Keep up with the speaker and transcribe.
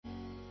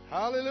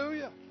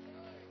Hallelujah.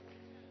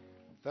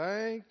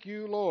 Thank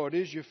you, Lord.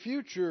 Is your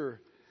future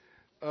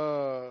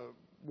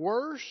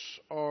worse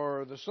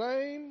or the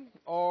same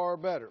or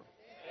better?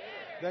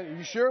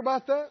 You sure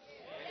about that?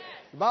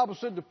 The Bible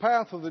said the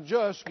path of the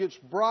just gets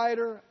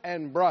brighter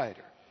and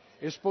brighter.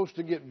 It's supposed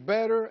to get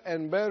better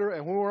and better,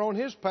 and when we're on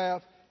His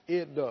path,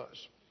 it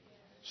does.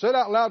 Say it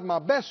out loud, my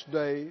best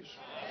days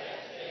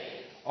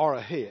are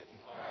ahead.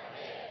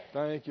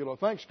 Thank you, Lord.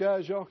 Thanks,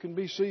 guys. Y'all can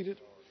be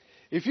seated.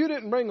 If you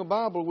didn't bring a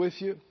Bible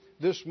with you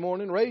this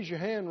morning, raise your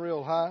hand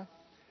real high,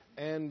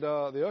 and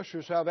the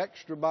ushers have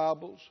extra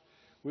Bibles.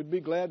 We'd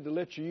be glad to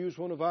let you use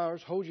one of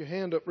ours. Hold your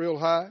hand up real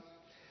high.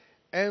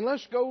 And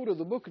let's go to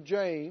the book of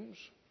James,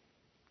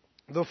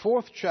 the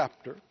 4th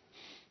chapter.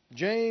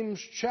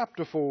 James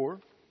chapter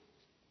 4.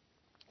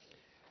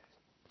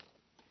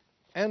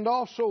 And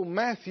also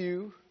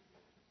Matthew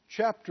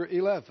chapter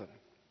 11.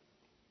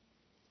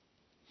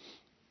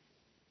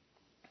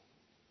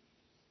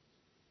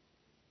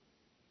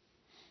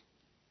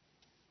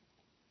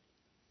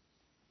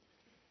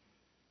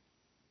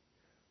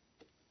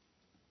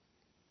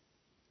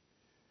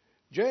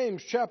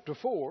 James chapter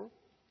 4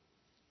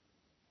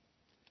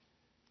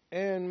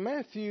 and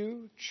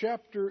Matthew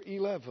chapter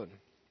 11.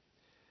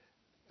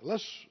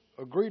 Let's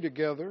agree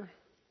together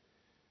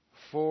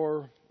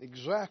for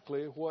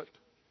exactly what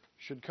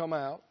should come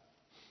out.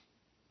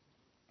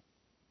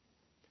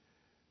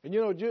 And you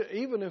know,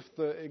 even if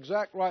the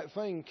exact right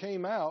thing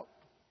came out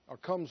or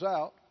comes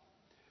out,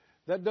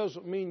 that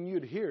doesn't mean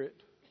you'd hear it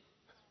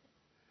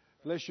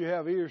unless you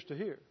have ears to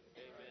hear.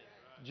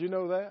 Did you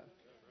know that?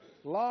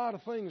 A lot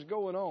of things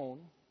going on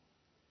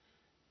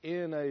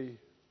in a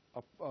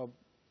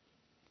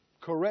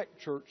correct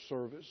church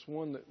service,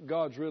 one that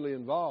God's really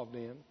involved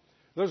in.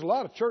 There's a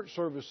lot of church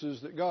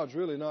services that God's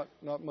really not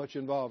much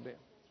involved in.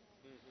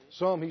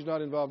 Some He's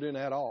not involved in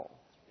at all.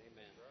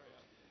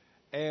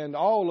 And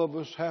all of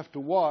us have to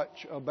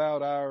watch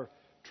about our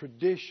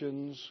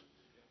traditions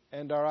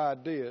and our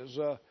ideas.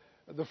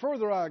 The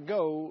further I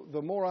go,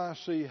 the more I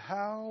see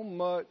how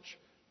much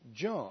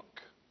junk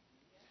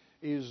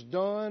is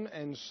done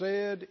and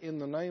said in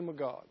the name of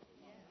God.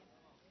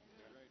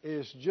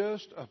 It's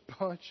just a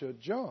bunch of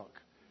junk.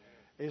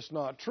 It's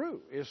not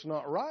true. It's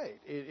not right.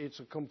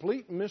 It's a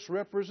complete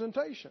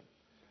misrepresentation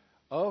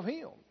of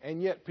Him.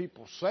 And yet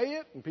people say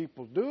it and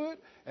people do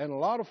it, and a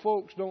lot of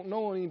folks don't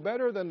know any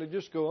better than to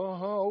just go,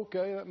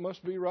 okay, that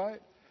must be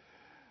right.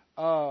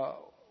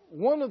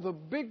 One of the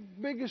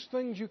biggest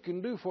things you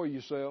can do for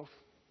yourself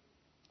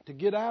to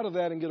get out of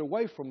that and get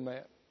away from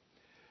that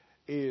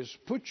is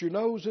put your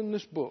nose in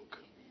this book.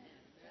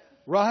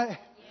 Right?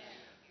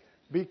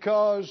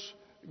 Because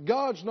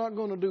God's not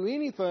going to do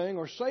anything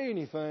or say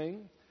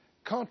anything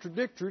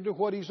contradictory to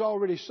what He's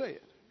already said.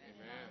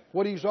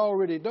 What He's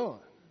already done.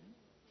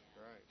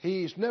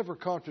 He's never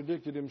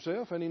contradicted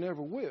Himself, and He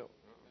never will.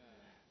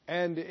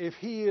 And if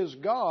He is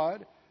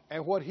God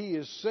and what He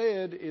has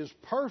said is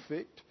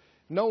perfect,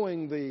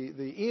 knowing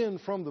the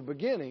end from the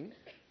beginning,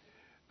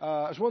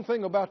 there's one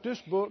thing about this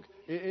book,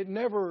 it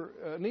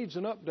never needs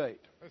an update.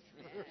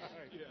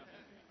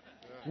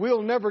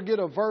 We'll never get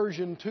a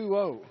version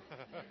 2.0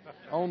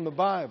 on the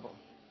Bible.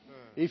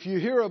 If you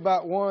hear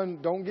about one,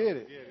 don't get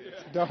it.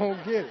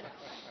 Don't get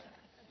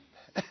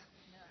it.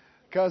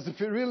 Because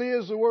if it really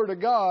is the Word of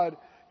God,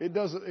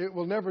 it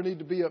will never need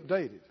to be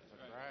updated.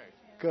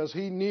 Because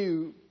He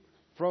knew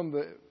from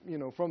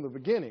the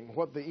beginning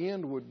what the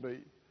end would be.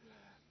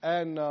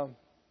 And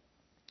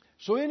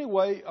so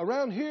anyway,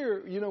 around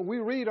here, we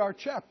read our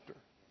chapter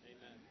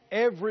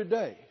every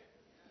day,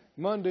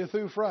 Monday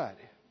through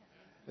Friday.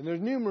 And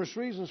there's numerous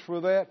reasons for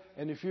that.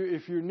 And if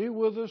you're new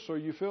with us, or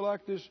you feel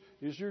like this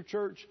is your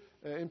church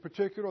in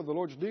particular, or the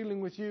Lord's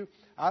dealing with you,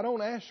 I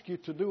don't ask you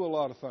to do a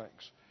lot of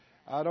things.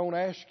 I don't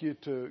ask you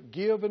to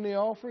give in the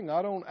offering.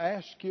 I don't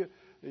ask you.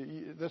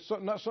 That's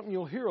not something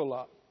you'll hear a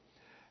lot.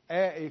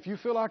 If you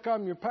feel like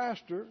I'm your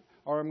pastor,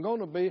 or I'm going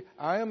to be,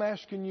 I am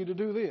asking you to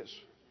do this.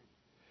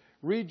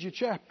 Read your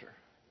chapter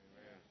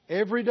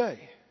every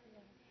day.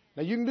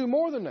 Now you can do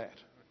more than that.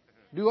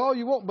 Do all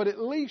you want, but at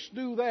least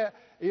do that.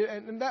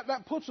 And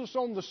that puts us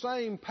on the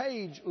same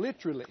page,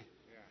 literally,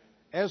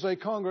 as a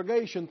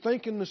congregation,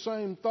 thinking the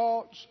same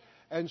thoughts.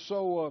 And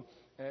so,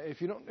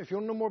 if you want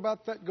to know more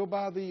about that, go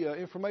by the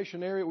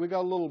information area. We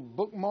got a little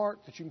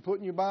bookmark that you can put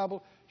in your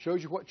Bible.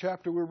 Shows you what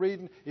chapter we're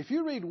reading. If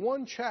you read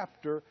one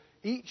chapter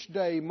each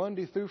day,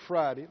 Monday through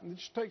Friday, it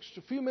just takes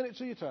a few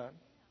minutes of your time,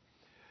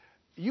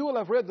 you will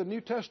have read the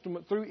New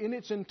Testament through in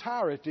its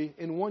entirety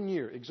in 1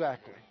 year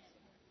exactly.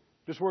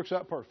 Just works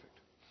out perfect.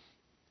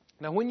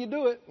 Now, when you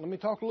do it, let me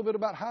talk a little bit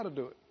about how to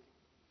do it.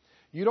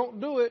 You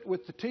don't do it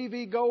with the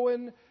TV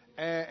going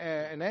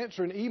and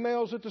answering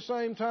emails at the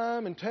same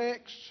time and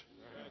texts.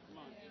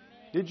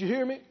 Did you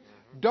hear me?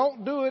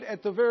 Don't do it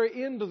at the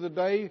very end of the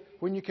day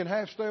when you can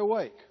half stay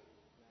awake.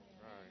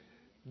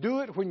 Do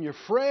it when you're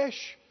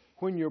fresh,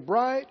 when you're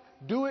bright.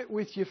 Do it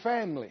with your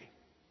family.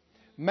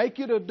 Make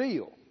it a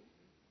deal.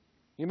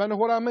 You might know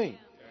what I mean.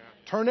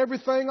 Turn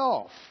everything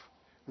off.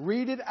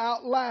 Read it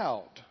out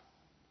loud.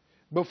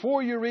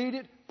 Before you read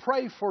it,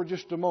 pray for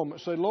just a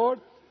moment. Say, Lord,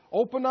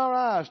 open our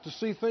eyes to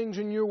see things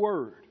in your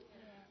word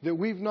that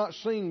we've not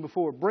seen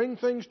before. Bring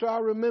things to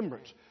our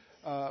remembrance.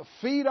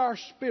 Feed our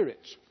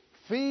spirits.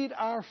 Feed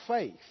our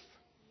faith.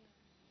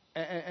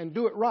 And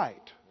do it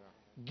right.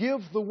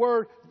 Give the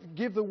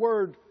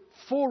word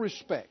full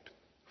respect,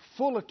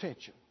 full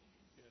attention.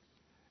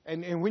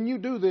 And when you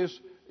do this,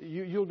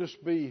 you'll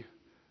just be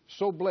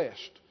so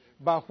blessed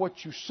by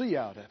what you see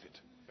out of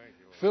it.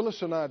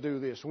 Phyllis and I do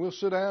this. We'll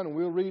sit down and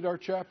we'll read our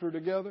chapter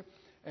together.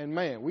 And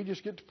man, we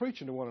just get to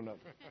preaching to one another.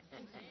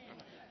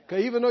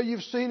 Okay, even though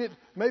you've seen it,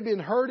 maybe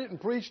and heard it and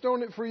preached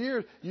on it for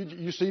years,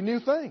 you see new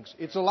things.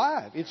 It's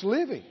alive. It's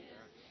living.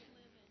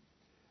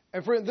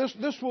 And friend,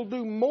 this will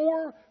do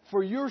more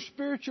for your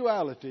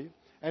spirituality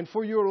and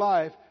for your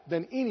life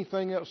than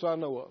anything else I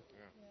know of.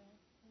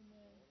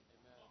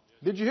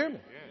 Did you hear me?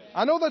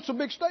 I know that's a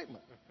big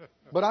statement,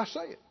 but I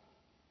say it.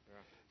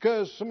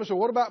 Because somebody said,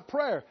 what about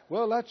prayer?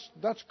 Well,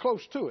 that's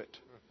close to it.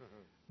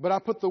 But I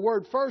put the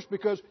word first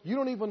because you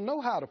don't even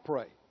know how to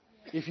pray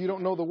if you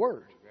don't know the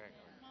word.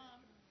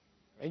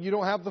 And you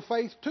don't have the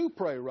faith to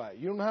pray right.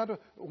 You don't know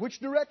which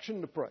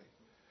direction to pray.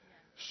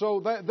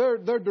 So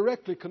they're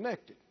directly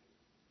connected.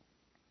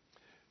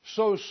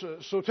 So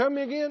tell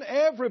me again,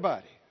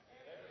 everybody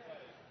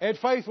at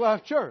Faith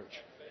Life Church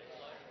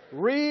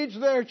reads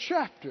their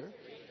chapter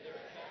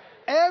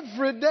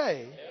every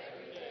day,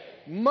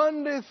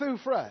 Monday through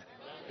Friday.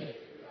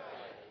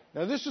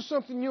 Now, this is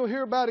something you'll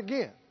hear about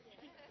again.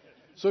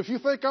 So if you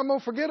think I'm going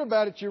to forget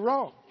about it, you're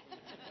wrong.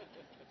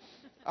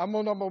 I'm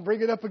going to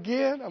bring it up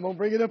again. I'm going to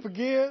bring it up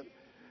again.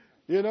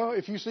 You know,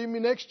 if you see me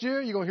next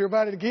year, you're going to hear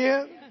about it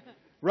again.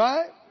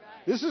 Right?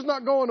 This is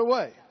not going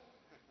away.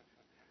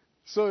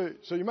 So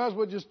you might as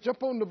well just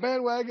jump on the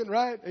bandwagon,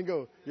 right? And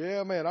go,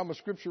 yeah, man, I'm a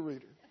scripture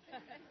reader.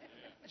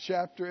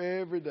 Chapter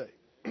every day.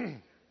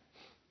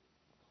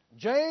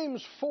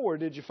 James 4,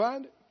 did you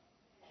find it?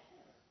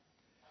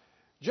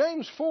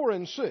 James 4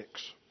 and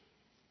 6.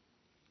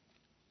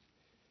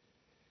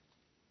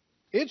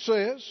 It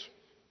says,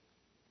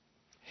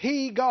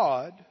 He,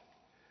 God,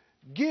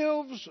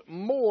 gives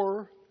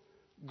more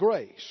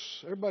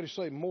grace. Everybody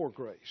say more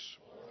grace.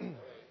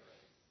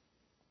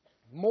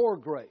 More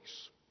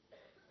grace.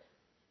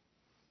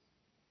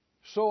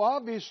 So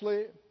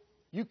obviously,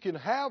 you can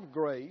have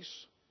grace,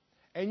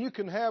 and you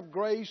can have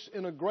grace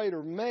in a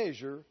greater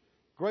measure,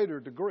 greater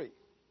degree.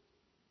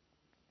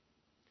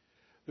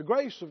 The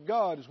grace of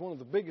God is one of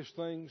the biggest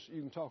things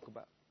you can talk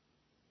about.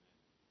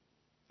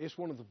 It's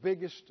one of the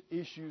biggest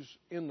issues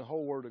in the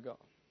whole Word of God.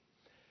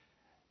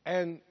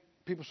 And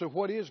people say,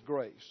 what is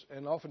grace?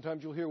 And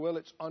oftentimes you'll hear, well,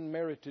 it's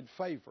unmerited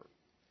favor.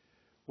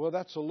 Well,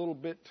 that's a little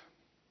bit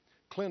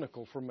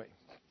clinical for me.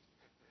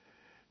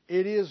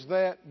 It is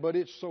that, but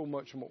it's so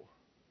much more.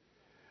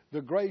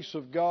 The grace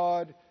of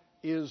God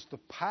is the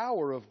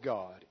power of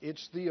God.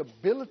 It's the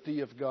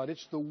ability of God.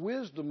 It's the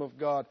wisdom of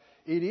God.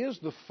 It is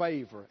the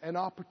favor and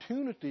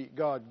opportunity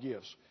God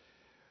gives.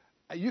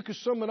 You can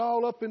sum it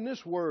all up in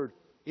this word.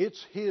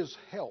 It's His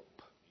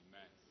help.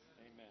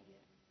 Amen.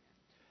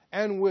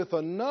 And with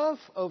enough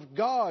of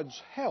God's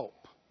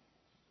help,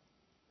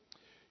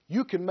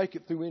 you can make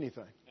it through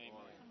anything. Amen.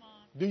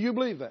 Do you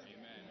believe that?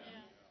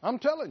 Amen. I'm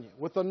telling you,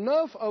 with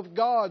enough of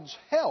God's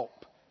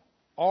help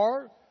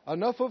or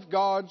enough of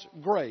God's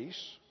grace,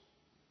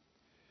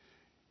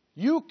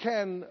 you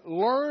can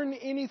learn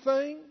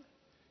anything.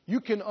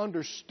 You can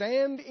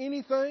understand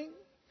anything.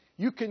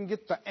 You can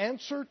get the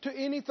answer to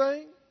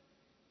anything.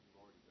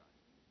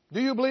 Do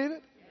you believe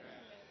it?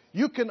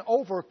 You can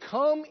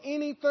overcome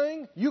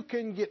anything. You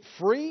can get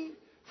free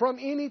from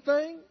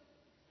anything.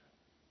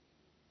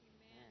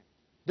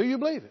 Do you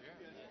believe it?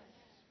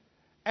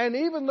 And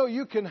even though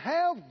you can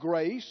have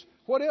grace,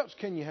 what else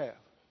can you have?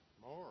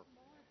 More.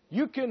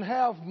 You can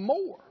have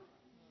more.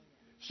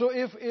 So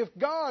if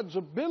God's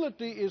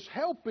ability is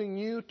helping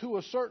you to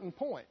a certain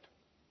point,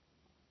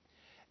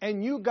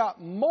 and you got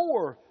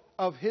more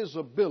of His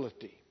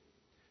ability,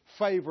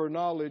 favor,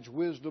 knowledge,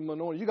 wisdom,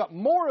 anointing, you got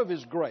more of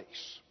His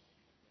grace,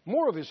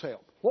 more of His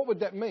help, what would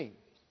that mean?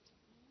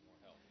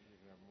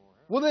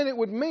 Well, then it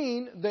would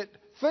mean that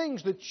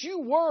things that you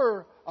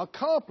were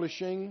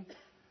accomplishing,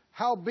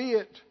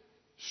 howbeit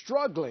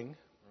struggling,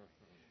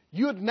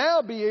 you'd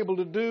now be able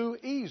to do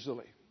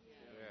easily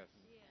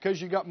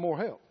because you got more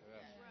help.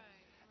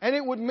 And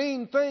it would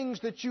mean things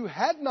that you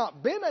had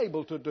not been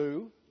able to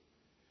do,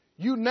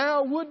 you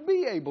now would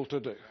be able to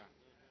do.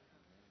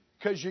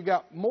 Because you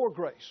got more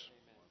grace,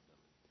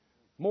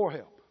 more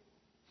help.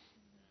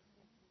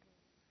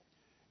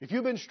 If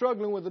you've been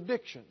struggling with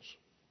addictions,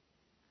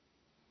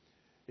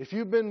 if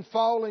you've been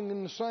falling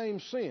in the same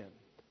sin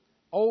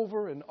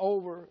over and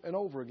over and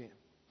over again,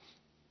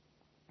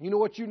 you know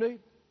what you need?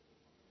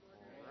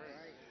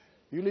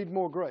 You need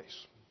more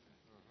grace.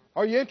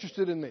 Are you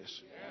interested in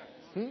this?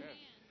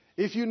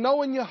 If you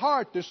know in your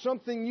heart there's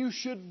something you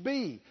should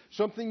be,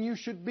 something you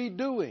should be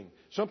doing,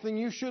 something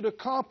you should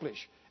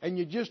accomplish, and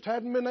you just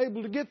hadn't been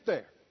able to get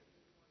there,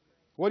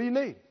 what do you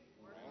need?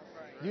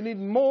 You need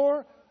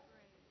more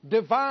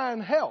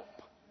divine help,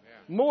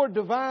 more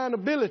divine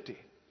ability,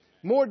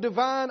 more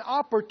divine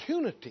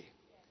opportunity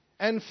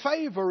and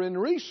favor and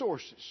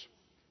resources.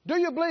 Do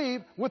you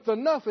believe with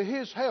enough of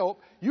His help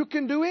you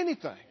can do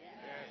anything?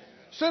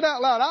 Yes. Say it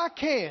out loud. I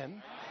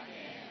can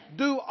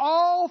do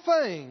all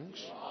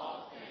things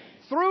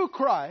through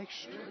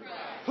Christ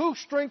who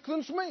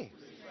strengthens me.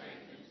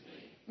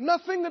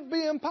 Nothing would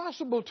be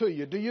impossible to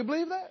you. Do you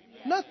believe that?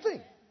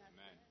 Nothing.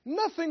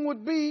 Nothing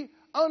would be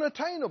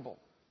unattainable,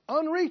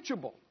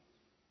 unreachable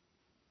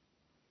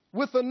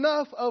with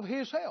enough of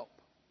His help.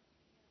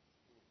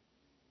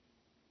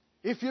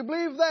 If you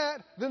believe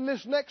that, then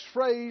this next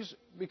phrase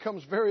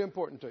becomes very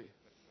important to you.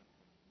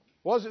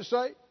 What does it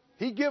say?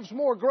 He gives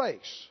more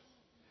grace.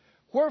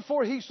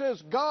 Wherefore He says,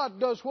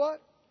 God does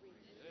what?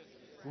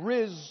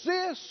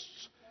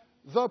 Resists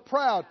the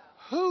proud.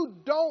 Who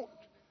don't...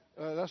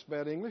 that's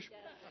bad English.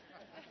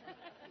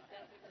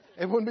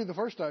 It wouldn't be the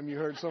first time you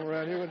heard some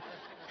around here.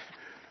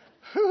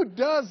 Who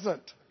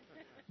doesn't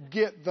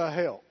get the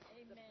help?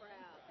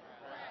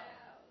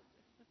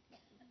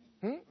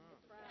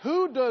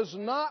 Who does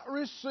not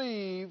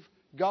receive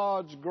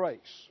God's grace?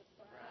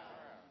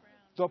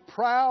 The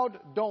proud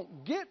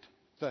don't get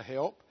the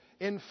help.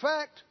 In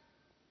fact,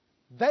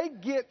 they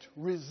get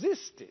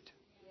resisted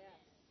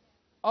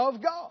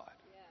of God.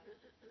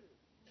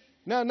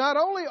 Now, not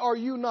only are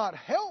you not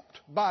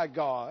helped by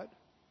God,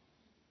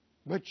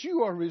 but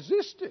you are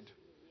resisted.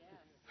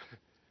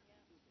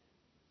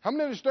 How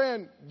many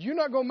understand you're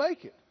not going to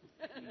make it?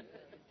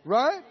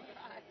 Right?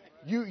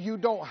 You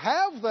don't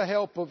have the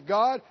help of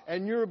God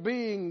and you're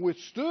being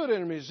withstood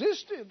and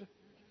resisted.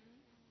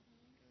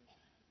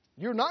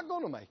 You're not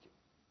going to make it.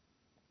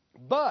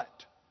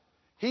 But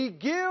He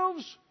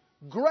gives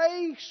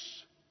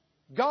grace.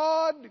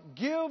 God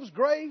gives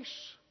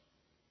grace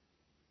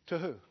to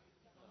who?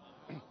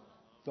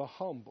 The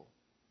humble.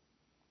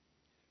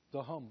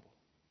 The humble.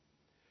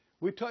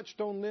 We touched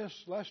on this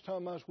last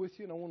time I was with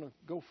you, and I want to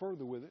go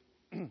further with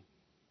it.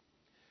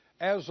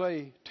 As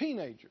a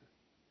teenager,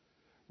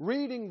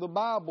 reading the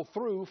Bible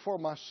through for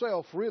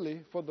myself,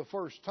 really, for the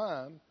first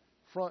time,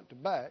 front to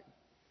back,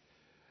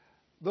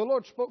 the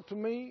Lord spoke to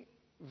me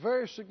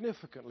very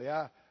significantly.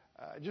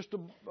 Just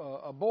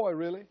a boy,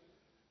 really.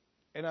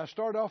 And I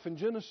started off in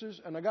Genesis,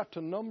 and I got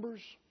to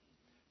Numbers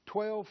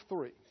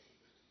 12:3.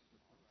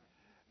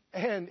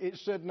 And it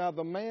said, now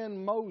the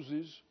man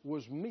Moses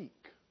was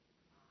meek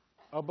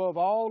above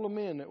all the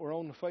men that were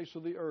on the face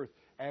of the earth.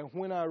 And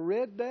when I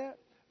read that,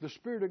 the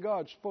Spirit of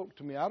God spoke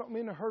to me. I don't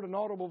mean I heard an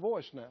audible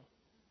voice now.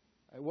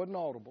 It wasn't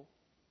audible.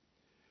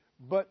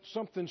 But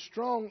something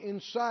strong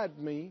inside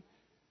me,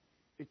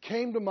 it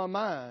came to my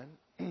mind.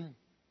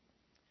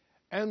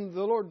 And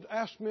the Lord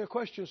asked me a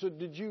question, said,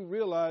 did you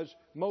realize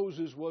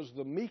Moses was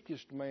the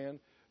meekest man,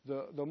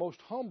 the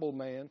most humble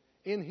man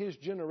in his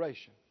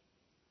generation?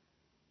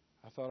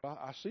 I thought,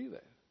 I see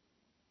that.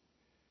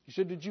 He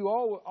said, did you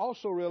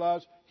also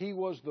realize he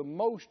was the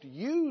most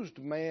used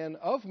man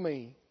of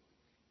me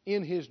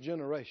in his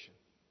generation?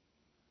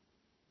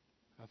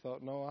 I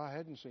thought, no, I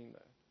hadn't seen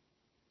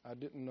that. I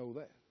didn't know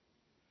that.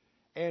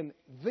 And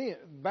then,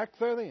 back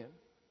then,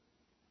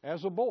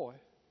 as a boy,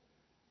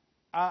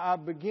 I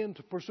began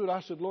to pursue it.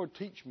 I said, Lord,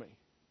 teach me.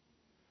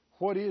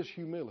 What is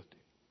humility?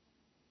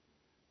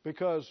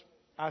 Because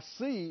I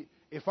see,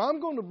 if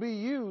I'm going to be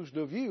used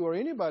of you, or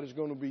anybody's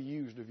going to be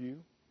used of you,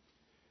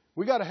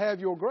 we got to have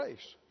your grace.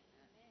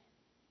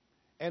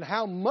 And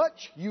how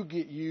much you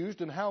get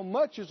used and how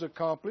much is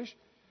accomplished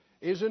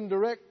is in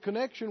direct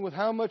connection with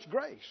how much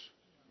grace.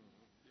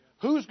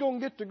 Who's going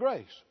to get the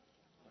grace?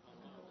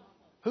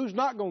 Who's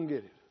not going to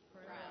get it?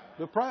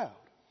 The proud.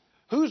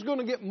 Who's going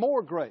to get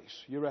more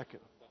grace, you reckon?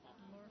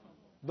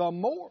 The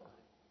more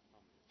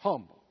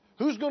humble.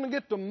 Who's going to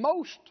get the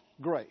most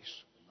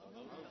grace?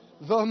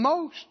 The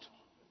most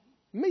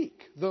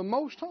meek. The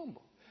most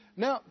humble.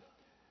 Now,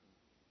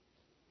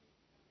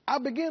 I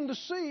begin to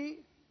see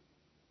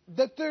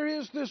that there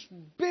is this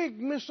big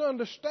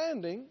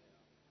misunderstanding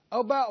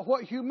about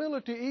what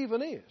humility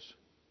even is.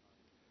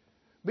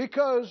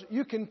 Because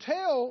you can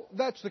tell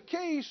that's the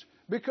case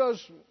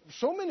because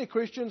so many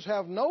Christians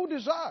have no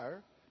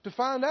desire to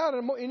find out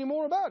any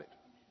more about it.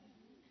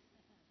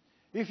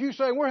 If you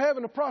say, we're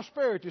having a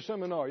prosperity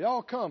seminar,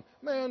 y'all come.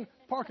 Man,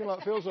 parking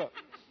lot fills up.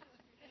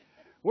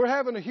 We're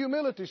having a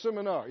humility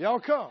seminar, y'all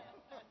come.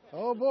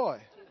 Oh boy.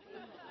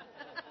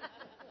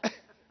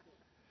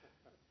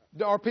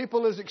 Are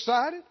people as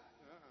excited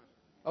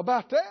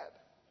about that?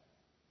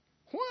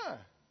 Why?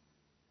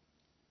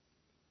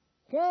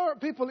 Why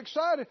aren't people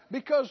excited?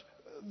 Because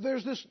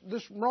there's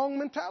this wrong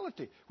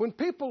mentality. When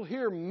people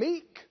hear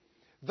meek,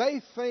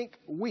 they think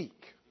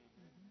weak.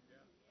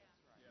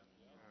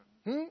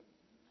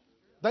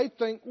 They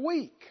think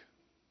weak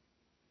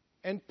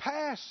and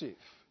passive,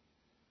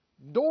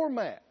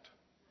 doormat.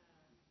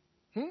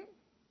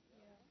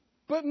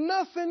 But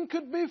nothing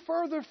could be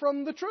further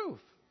from the truth.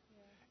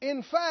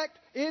 In fact,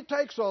 it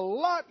takes a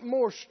lot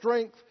more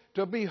strength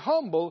to be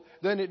humble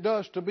than it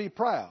does to be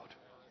proud.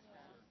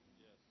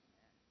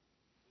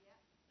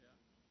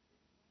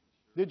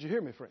 Did you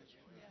hear me, friends?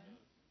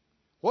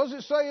 What does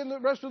it say in the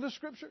rest of the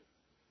Scripture?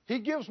 He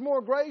gives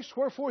more grace.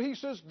 Wherefore He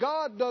says,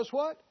 God does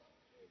what?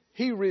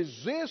 He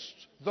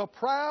resists the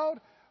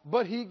proud,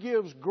 but He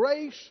gives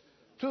grace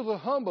to the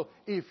humble.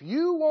 If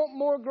you want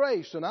more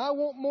grace and I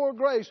want more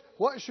grace,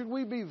 what should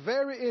we be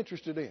very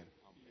interested in?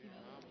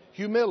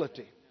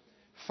 Humility.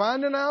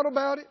 Finding out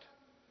about it,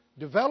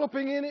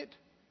 developing in it,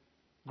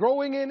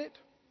 growing in it.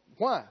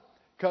 Why?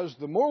 Because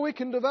the more we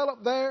can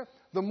develop there,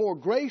 the more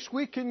grace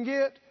we can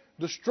get,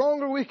 the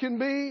stronger we can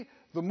be,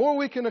 the more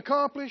we can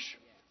accomplish,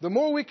 the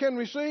more we can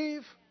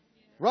receive.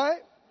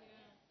 Right?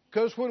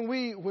 Because when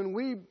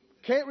we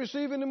can't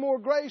receive any more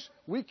grace,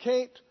 we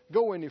can't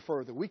go any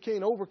further. We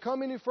can't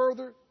overcome any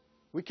further.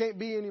 We can't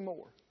be any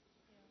more.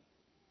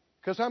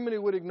 Because how many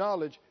would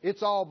acknowledge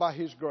it's all by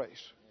His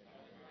grace?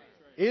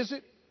 Is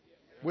it?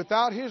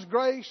 Without His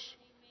grace,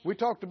 we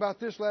talked about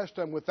this last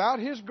time. Without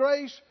His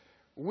grace,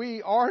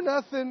 we are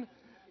nothing.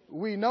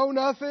 We know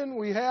nothing.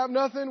 We have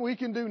nothing. We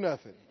can do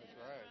nothing.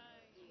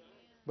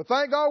 But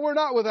thank God we're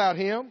not without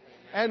Him.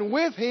 And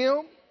with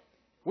Him,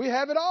 we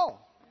have it all.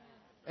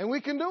 And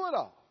we can do it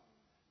all.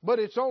 But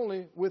it's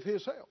only with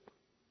His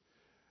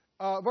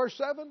help. Verse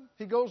 7,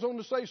 he goes on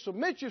to say,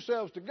 submit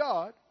yourselves to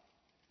God.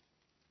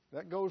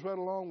 That goes right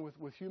along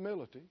with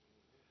humility.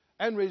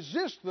 And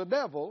resist the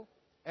devil,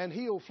 and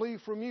he'll flee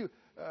from you.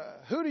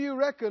 Who do you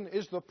reckon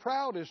is the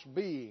proudest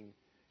being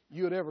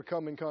you would ever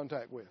come in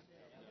contact with?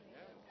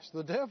 It's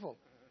the devil.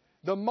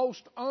 The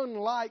most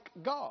unlike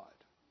God.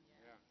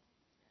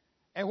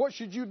 And what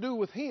should you do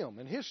with him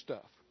and his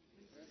stuff?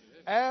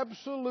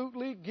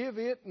 Absolutely give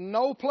it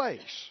no place.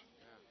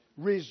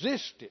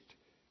 Resist it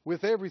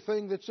with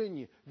everything that's in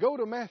you. Go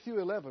to Matthew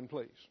 11,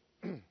 please.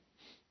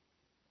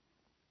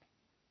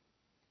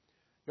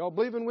 Y'all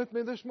believing with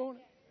me this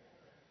morning?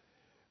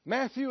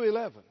 Matthew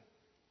 11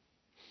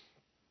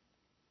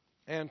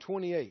 and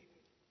 28.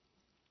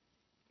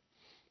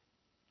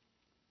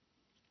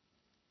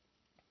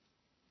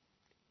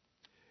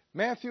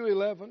 Matthew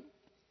 11,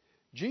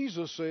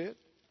 Jesus said,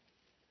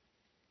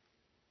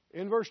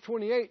 in verse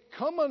 28,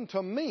 come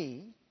unto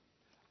me,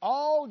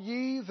 all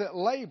ye that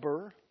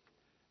labor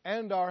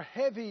and are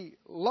heavy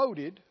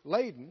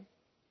laden,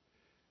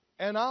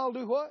 and I'll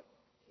do what?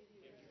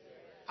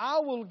 I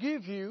will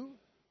give you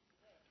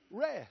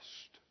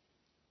rest.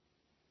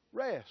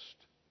 Rest.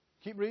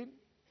 Keep reading.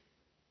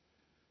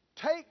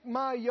 Take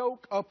my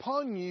yoke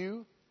upon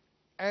you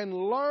and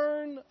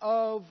learn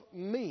of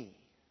me.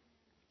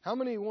 How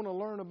many want to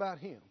learn about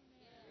Him?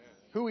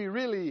 Who He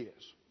really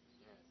is.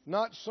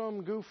 Not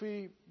some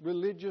goofy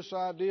religious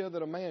idea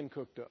that a man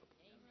cooked up.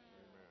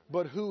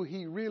 But who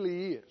He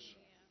really is.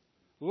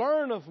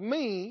 Learn of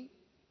me.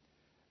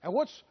 And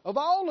of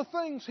all the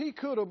things He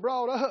could have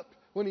brought up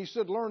when He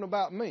said, learn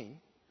about me,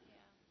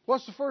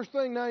 what's the first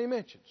thing now He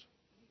mentions?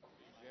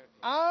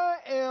 I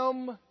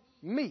am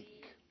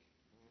meek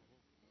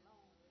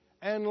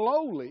and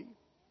lowly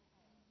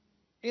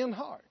in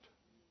heart.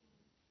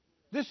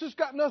 This has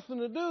got nothing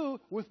to do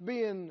with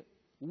being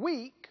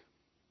weak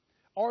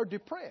or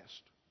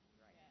depressed.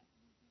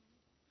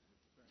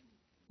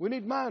 We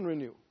need mind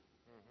renewal.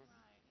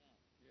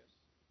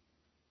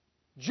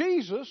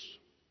 Jesus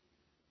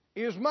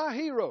is my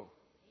hero.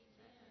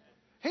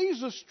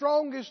 He's the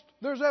strongest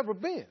there's ever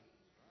been.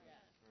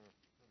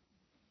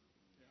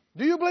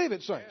 Do you believe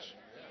it, saints?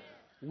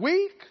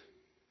 Weak?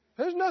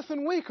 There's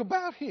nothing weak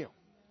about Him.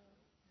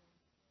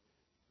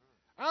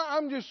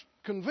 I'm just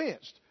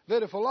convinced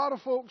that if a lot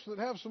of folks that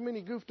have so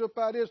many goofed up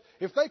ideas,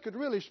 if they could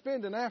really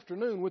spend an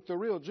afternoon with the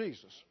real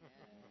Jesus,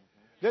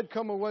 they'd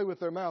come away with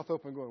their mouth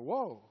open going,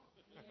 whoa,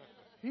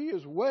 He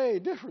is way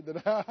different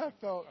than I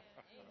thought.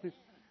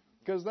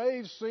 Because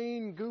they've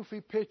seen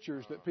goofy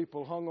pictures that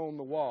people hung on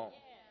the wall.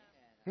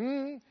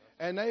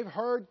 And they've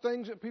heard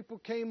things that people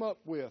came up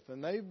with.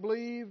 And they've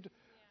believed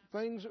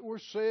things that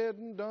were said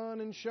and done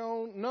and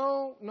shown.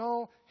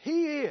 No.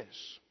 He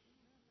is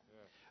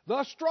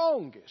the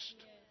strongest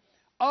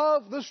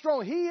of the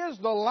strong. He is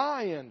the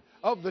Lion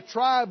of the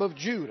tribe of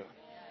Judah.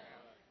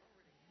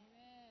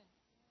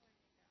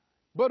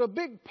 But a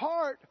big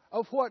part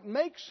of what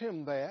makes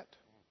Him that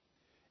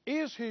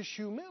is His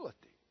humility.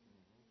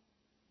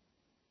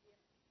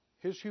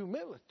 His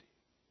humility.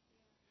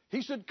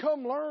 He said,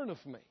 come learn of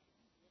me.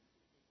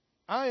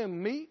 I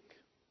am meek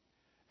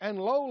and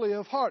lowly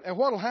of heart. And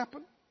what'll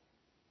happen?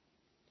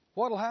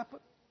 What'll happen?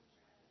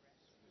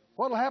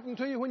 What'll happen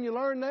to you when you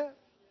learn that?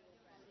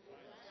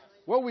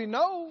 Well, we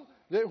know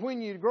that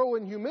when you grow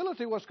in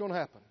humility, what's going to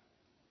happen?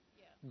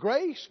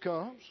 Grace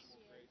comes.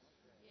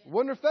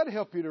 Wonder if that'd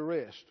help you to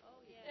rest.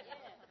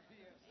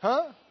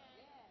 Huh?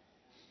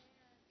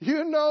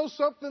 You know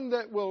something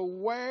that will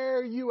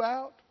wear you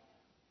out?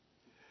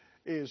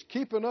 Is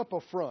keeping up a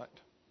front.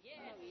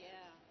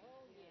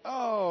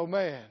 Oh,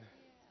 man.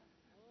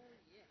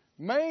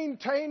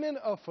 Maintaining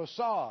a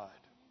facade.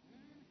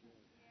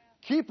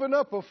 Keeping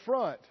up a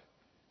front.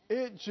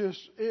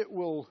 It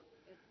will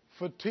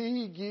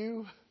fatigue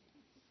you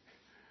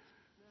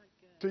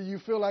till you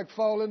feel like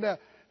falling down.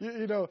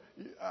 You know,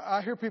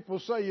 I hear people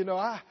say,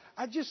 I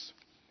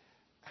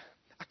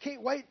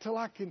can't wait till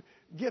I can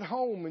get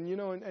home and,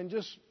 and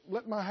just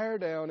let my hair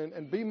down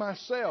and be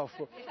myself.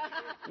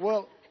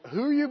 Well,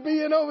 who are you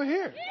being over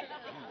here?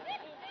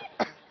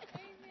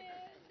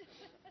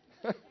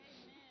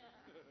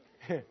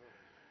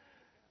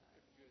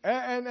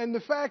 And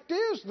the fact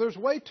is, there's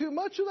way too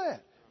much of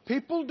that.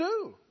 People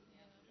do.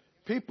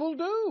 People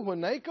do. When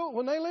they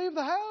leave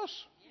the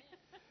house,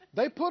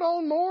 they put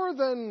on more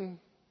than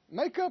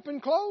makeup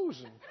and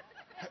clothes.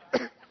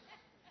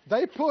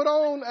 They put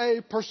on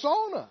a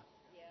persona.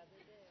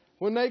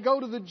 When they go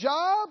to the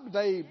job,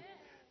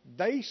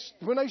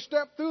 when they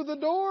step through the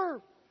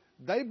door,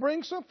 they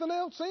bring something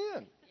else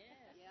in.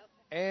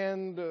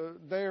 And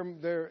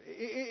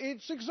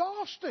it's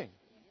exhausting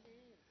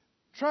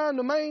trying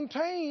to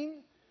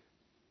maintain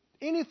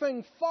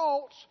anything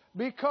false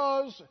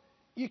because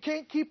you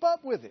can't keep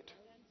up with it.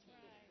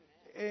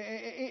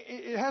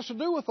 It has to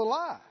do with a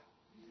lie.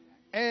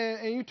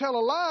 And you tell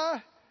a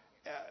lie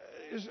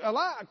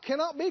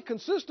cannot be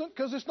consistent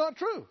because it's not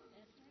true.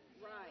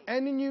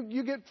 And then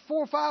you get 4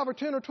 or 5 or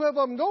 10 or 12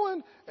 of them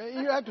going,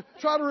 and you have to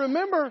try to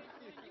remember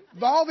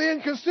all the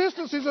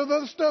inconsistencies of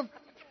other stuff.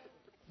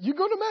 You're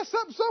going to mess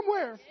up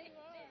somewhere.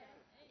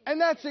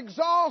 And that's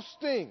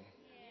exhausting.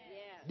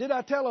 Did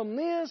I tell them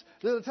this?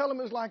 Did I tell them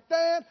it's like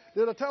that?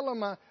 Did I tell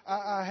them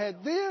I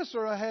had this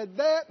or I had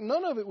that?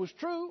 None of it was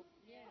true.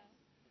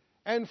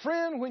 And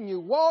friend, when you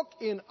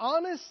walk in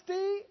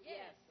honesty,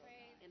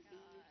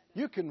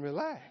 you can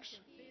relax.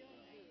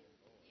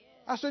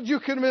 I said you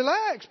can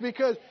relax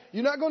because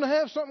you're not going to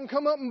have something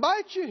come up and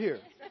bite you here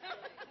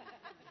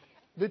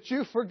that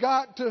you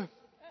forgot to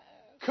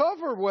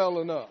cover well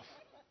enough.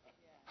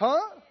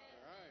 Huh?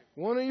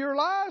 One of your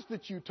lies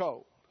that you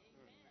told.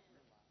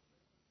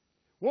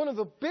 One of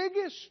the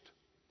biggest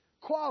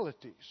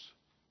qualities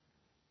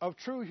of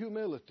true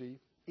humility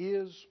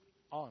is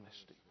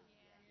honesty.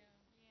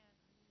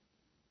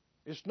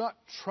 It's not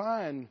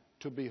trying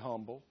to be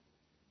humble.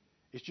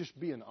 It's just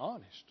being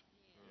honest.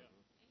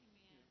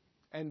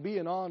 And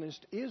being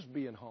honest is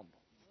being humble.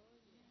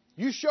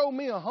 You show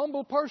me a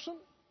humble person,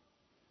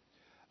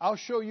 I'll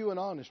show you an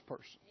honest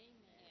person.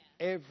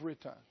 Every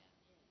time.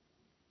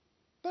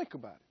 Think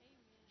about it.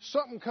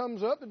 Something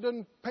comes up that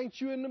doesn't paint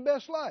you in the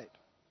best light.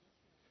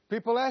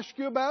 People ask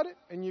you about it,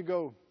 and you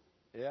go,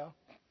 yeah,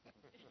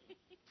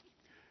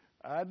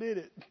 I did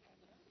it.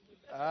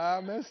 I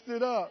messed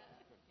it up.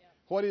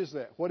 What is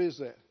that? What is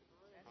that?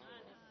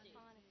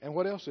 And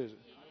what else is it?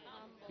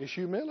 It's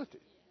humility.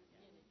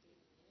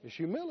 It's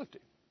humility.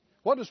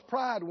 What does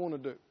pride want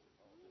to do?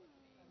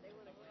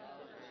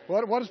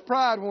 What does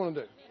pride want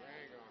to do?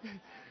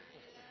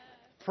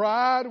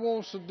 Pride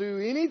wants to do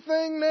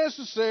anything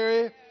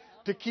necessary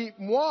to keep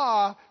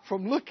moi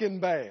from looking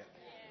bad.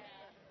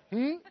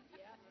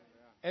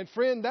 And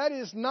friend, that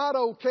is not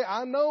okay.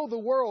 I know the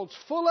world's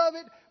full of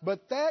it,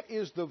 but that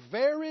is the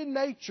very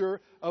nature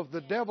of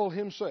the devil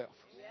himself.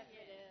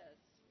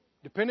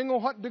 Depending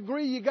on what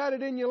degree you got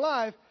it in your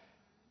life,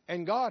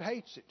 and God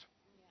hates it.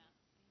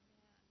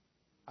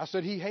 I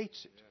said He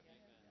hates it.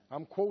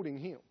 I'm quoting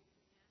Him.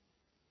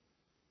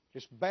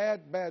 It's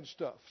bad, bad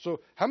stuff.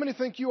 So how many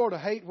think you ought to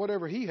hate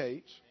whatever He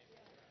hates?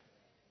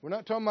 We're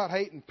not talking about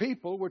hating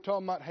people. We're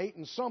talking about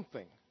hating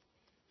something.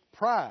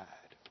 Pride.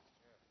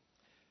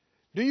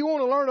 Do you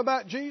want to learn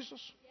about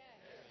Jesus?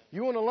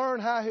 You want to learn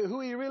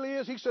who He really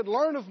is? He said,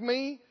 learn of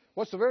me.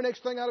 What's the very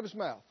next thing out of His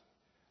mouth?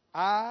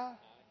 I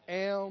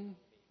am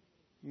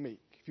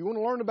meek. If you want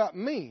to learn about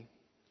me,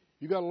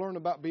 you've got to learn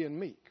about being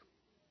meek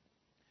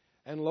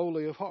and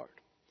lowly of heart.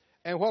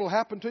 And what will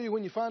happen to you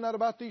when you find out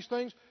about these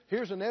things?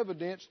 Here's an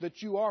evidence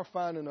that you are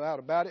finding out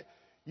about it.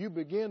 You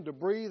begin to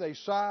breathe a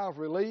sigh of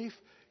relief.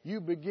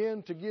 You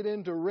begin to get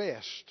into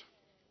rest.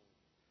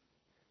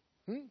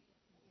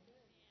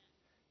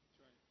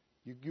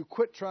 You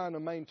quit trying to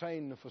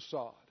maintain the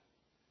facade.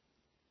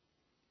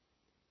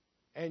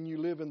 And you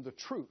live in the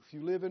truth.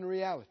 You live in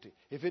reality.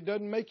 If it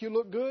doesn't make you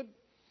look good,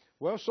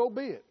 well, so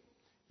be it.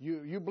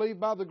 You believe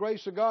by the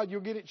grace of God,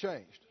 you'll get it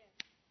changed.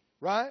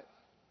 Right?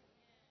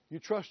 You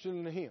trust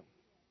in Him.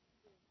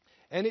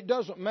 And it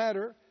doesn't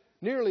matter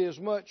nearly as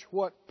much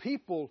what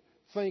people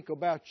think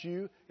about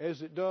you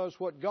as it does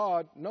what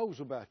God knows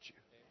about you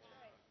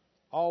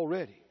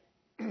already.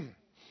 You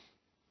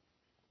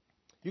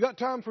got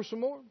time for some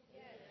more?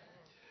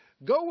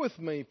 Go with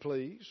me,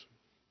 please,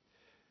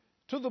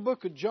 to the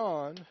book of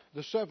John,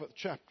 the 7th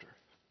chapter.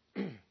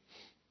 You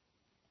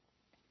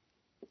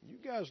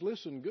guys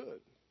listen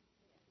good.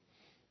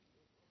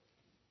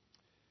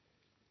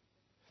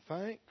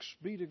 Thanks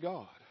be to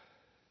God.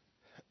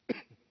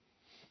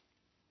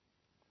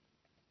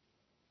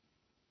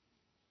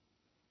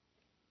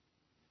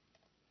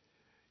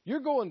 You're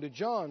going to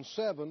John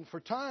 7. For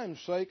time's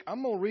sake,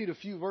 I'm going to read a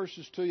few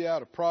verses to you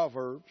out of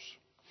Proverbs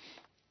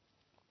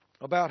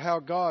about how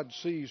God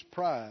sees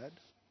pride.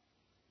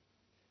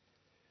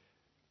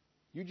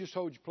 You just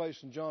hold your place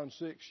in John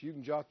 6. You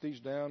can jot these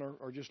down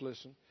or just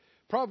listen.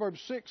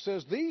 Proverbs 6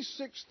 says, these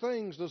 6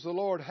 things does the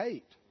Lord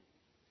hate.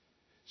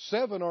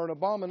 7 are an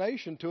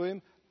abomination to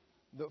Him.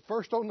 The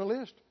first on the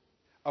list,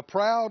 a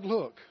proud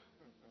look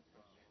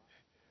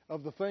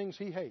of the things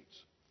He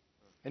hates.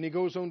 And he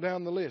goes on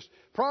down the list.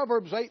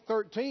 Proverbs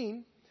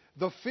 8:13,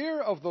 the fear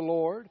of the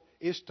Lord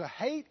is to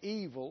hate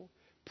evil,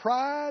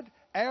 pride,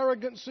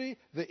 arrogancy,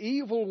 the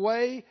evil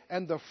way,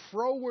 and the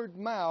froward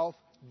mouth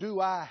do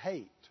I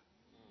hate.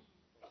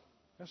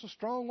 That's a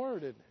strong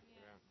word, isn't it?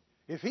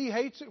 Yeah. If he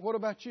hates it, what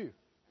about you?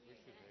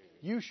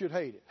 You should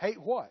hate it. Hate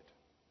what?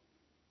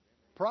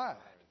 Pride.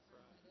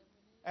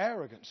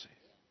 Arrogancy.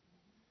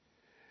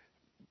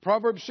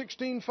 Proverbs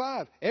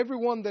 16:5,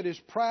 everyone that is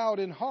proud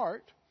in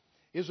heart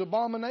is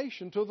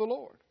abomination to the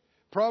Lord.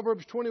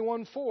 Proverbs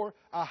 21:4,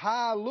 a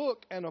high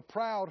look and a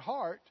proud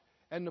heart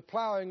and the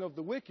plowing of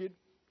the wicked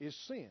is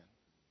sin.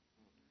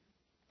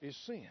 Is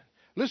sin.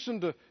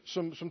 Listen to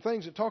some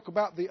things that talk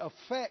about the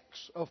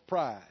effects of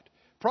pride.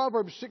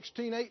 Proverbs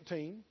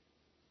 16:18,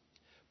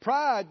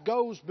 pride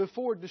goes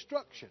before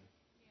destruction,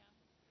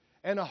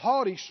 and a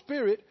haughty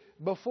spirit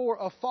before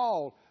a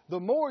fall. The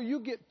more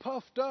you get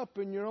puffed up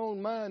in your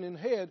own mind and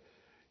head,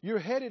 you're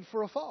headed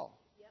for a fall,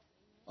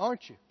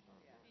 aren't you?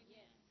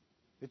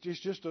 It's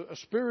just a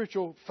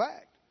spiritual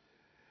fact.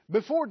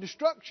 Before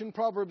destruction,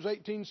 Proverbs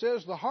 18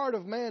 says, the heart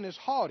of man is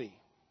haughty,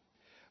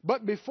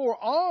 but before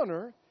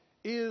honor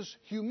is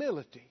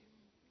humility.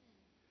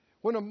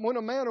 When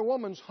a man or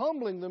woman's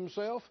humbling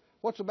themselves,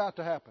 what's about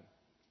to happen?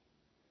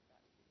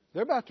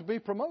 They're about to be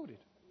promoted.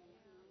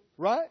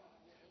 Right?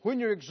 When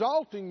you're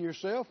exalting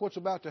yourself, what's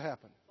about to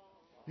happen?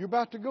 You're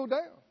about to go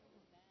down.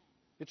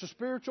 It's a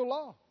spiritual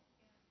law.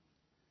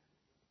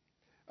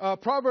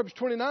 Proverbs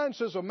 29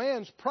 says, a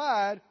man's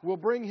pride will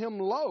bring him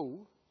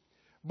low,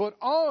 but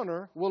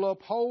honor will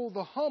uphold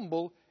the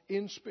humble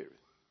in spirit.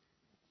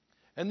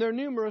 And there are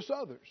numerous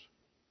others.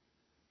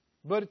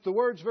 But the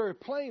word's very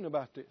plain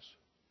about this.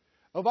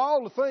 Of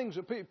all the things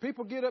that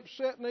people get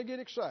upset and they get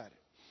excited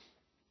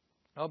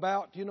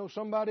about,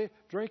 somebody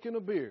drinking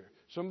a beer,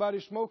 somebody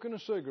smoking a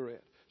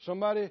cigarette,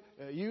 somebody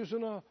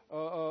using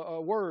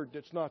a word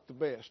that's not the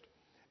best.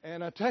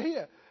 And I tell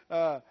you,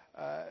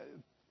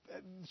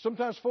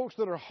 sometimes folks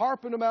that are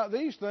harping about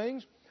these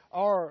things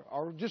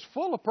are just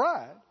full of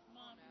pride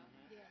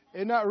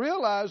and not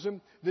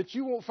realizing that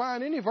you won't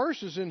find any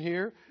verses in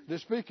here that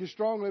speak as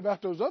strongly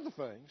about those other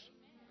things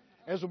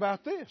as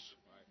about this.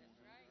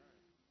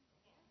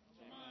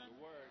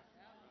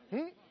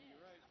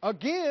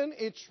 Again,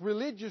 it's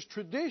religious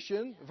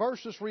tradition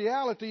versus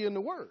reality in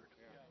the Word.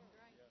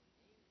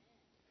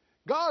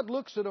 God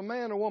looks at a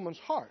man or woman's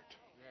heart,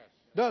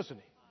 doesn't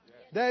He?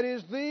 That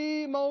is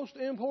the most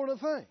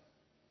important thing,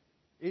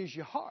 is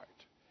your heart.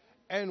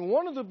 And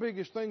one of the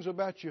biggest things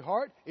about your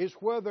heart is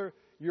whether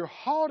you're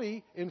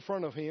haughty in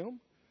front of Him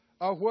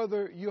or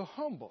whether you're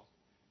humble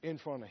in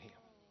front of Him.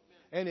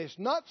 And it's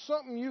not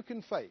something you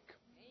can fake.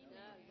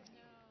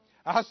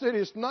 I said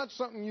it's not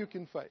something you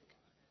can fake.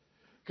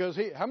 Because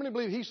how many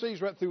believe He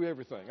sees right through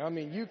everything? I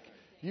mean,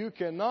 you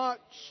cannot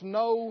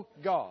snow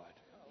God.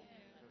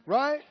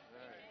 Right?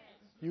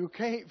 You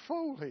can't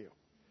fool Him.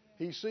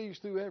 He sees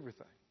through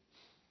everything.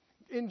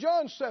 In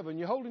John 7,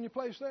 you holding your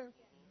place there?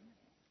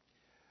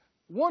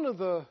 One of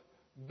the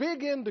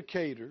big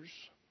indicators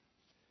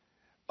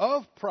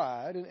of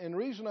pride, and the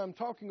reason I'm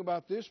talking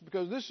about this,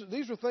 because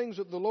these are things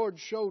that the Lord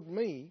showed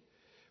me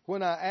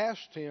when I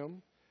asked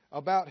Him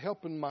about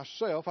helping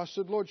myself. I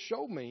said, Lord,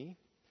 show me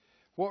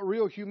what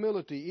real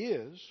humility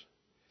is,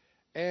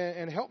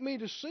 and help me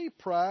to see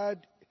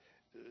pride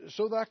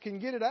so that I can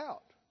get it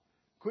out.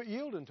 Quit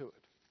yielding to it.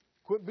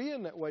 Quit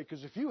being that way,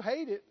 because if you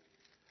hate it,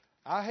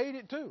 I hate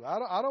it too.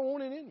 I don't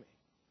want it in me.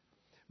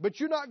 But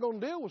you're not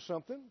going to deal with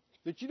something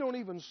that you don't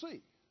even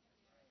see.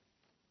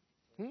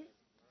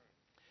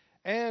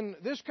 And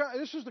this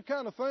is the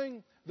kind of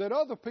thing that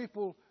other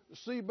people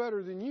see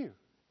better than you.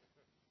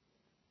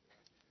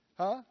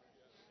 Huh?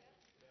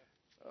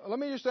 Let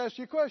me just ask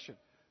you a question.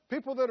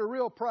 People that are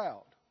real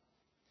proud,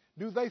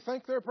 do they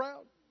think they're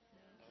proud?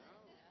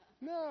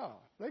 No,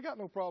 they got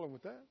no problem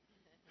with that.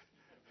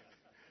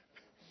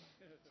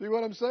 See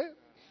what I'm saying?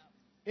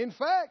 In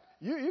fact,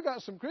 you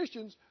got some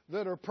Christians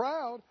that are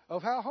proud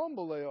of how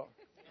humble they are.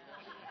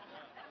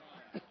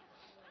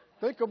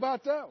 Think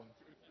about that one.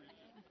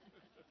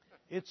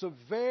 It's a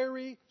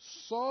very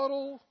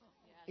subtle,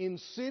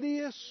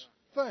 insidious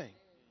thing.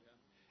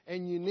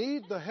 And you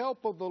need the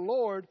help of the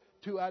Lord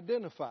to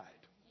identify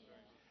it.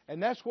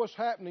 And that's what's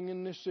happening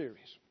in this series.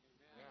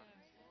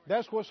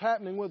 That's what's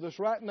happening with us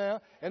right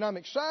now. And I'm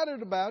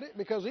excited about it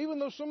because even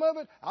though some of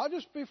it, I'll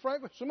just be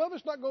frank, some of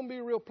it's not going to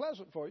be real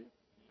pleasant for you.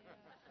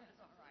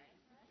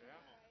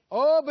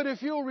 Oh, but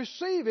if you'll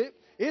receive it,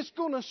 it's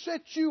going to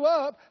set you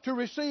up to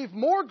receive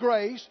more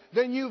grace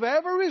than you've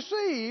ever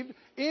received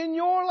in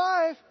your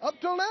life up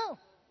till now.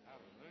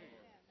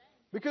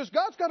 Because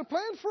God's got a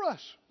plan for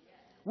us.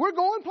 We're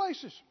going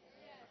places.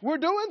 We're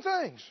doing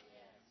things.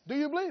 Do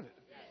you believe it?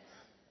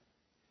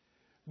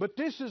 But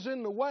this is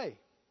in the way.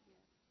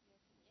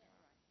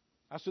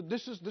 I said,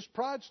 this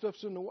pride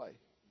stuff's in the way.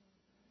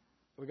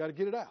 We've got to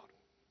get it out.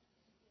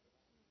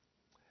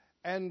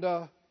 And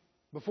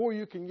before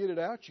you can get it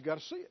out, you got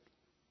to see it.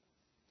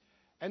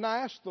 And I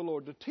asked the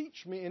Lord to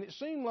teach me, and it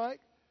seemed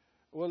like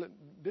Well, it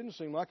didn't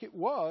seem like it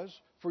was.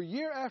 For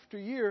year after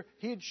year,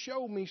 he'd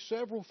show me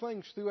several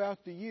things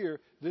throughout the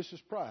year. This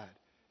is pride.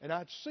 And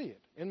I'd see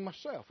it in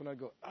myself. And I'd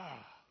go,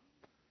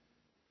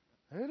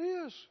 it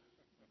is.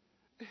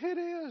 It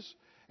is.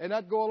 And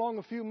I'd go along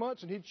a few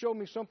months and he'd show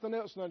me something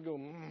else. And I'd go,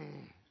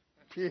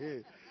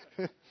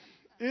 yeah.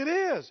 It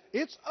is.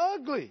 It's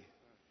ugly.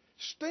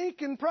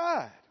 Stinking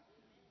pride.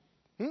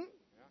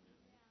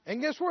 And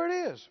guess where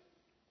it is?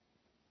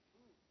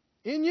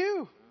 In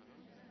you.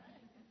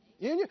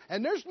 In you.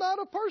 And there's not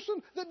a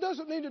person that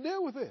doesn't need to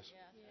deal with this.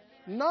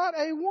 Not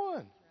a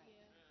one.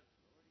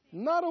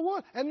 Not a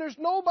one. And there's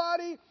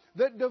nobody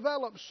that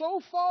developed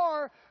so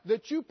far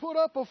that you put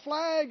up a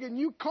flag and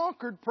you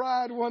conquered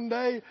pride one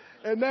day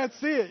and that's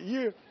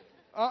it.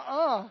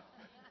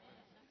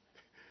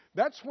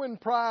 That's when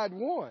pride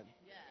won.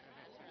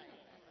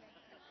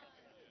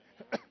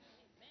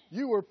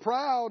 You were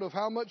proud of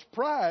how much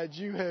pride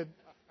you had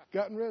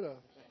gotten rid of.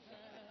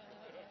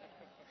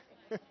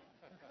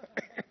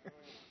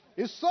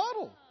 It's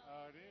subtle,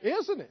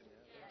 isn't it?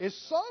 It's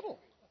subtle.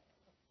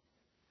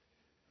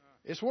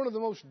 It's one of the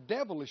most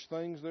devilish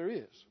things there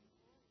is.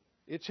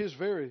 It's his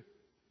very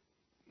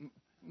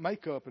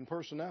makeup and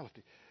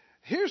personality.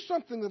 Here's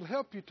something that'll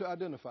help you to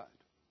identify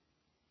it.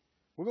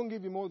 We're going to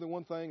give you more than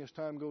one thing as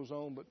time goes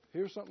on, but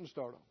here's something to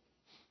start on.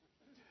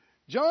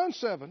 John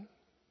 7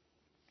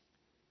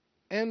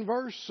 and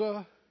verse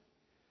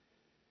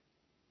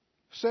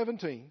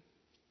 17.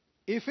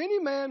 If any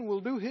man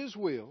will do his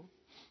will,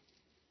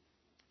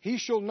 he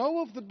shall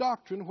know of the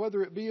doctrine,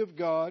 whether it be of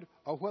God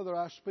or whether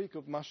I speak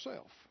of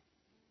myself.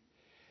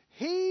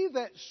 He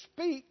that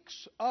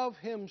speaks of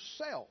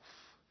himself,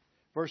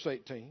 verse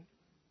 18,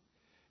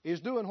 is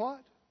doing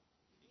what?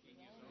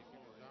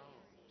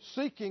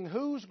 Seeking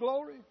whose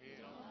glory?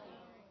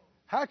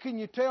 How can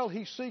you tell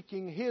he's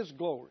seeking his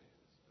glory?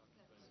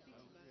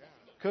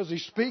 Because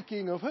he's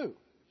speaking of who?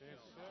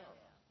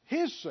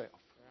 His self.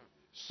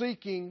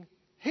 Seeking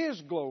his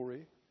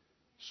glory,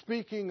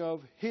 speaking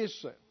of his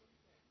self.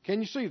 Can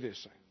you see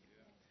this thing?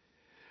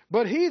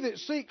 But he that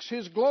seeks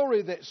his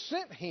glory that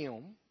sent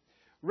him,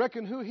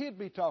 reckon who he'd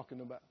be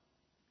talking about?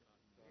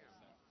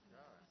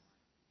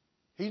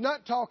 He's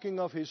not talking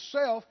of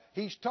himself.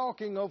 He's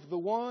talking of the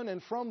one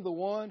and from the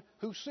one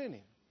who sent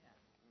him.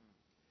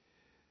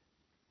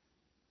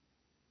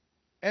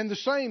 And the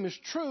same is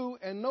true,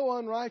 and no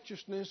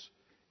unrighteousness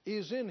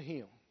is in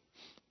him.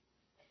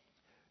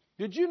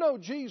 Did you know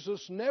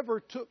Jesus never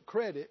took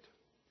credit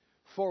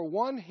for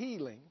one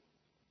healing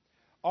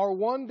or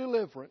one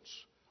deliverance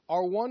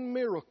or one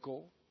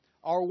miracle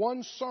or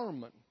one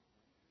sermon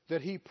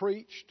that he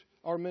preached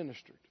or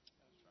ministered?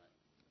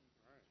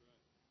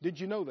 Did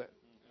you know that?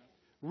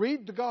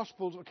 Read the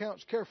Gospel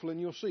accounts carefully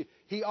and you'll see.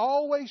 He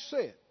always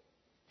said,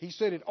 he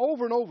said it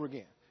over and over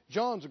again.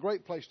 John's a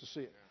great place to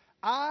see it.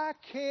 I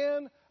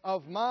can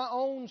of my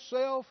own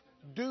self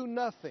do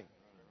nothing.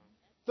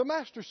 The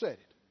Master said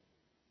it.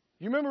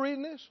 You remember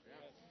reading this?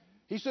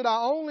 He said,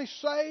 I only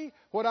say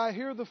what I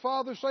hear the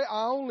Father say.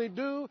 I only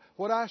do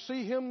what I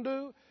see Him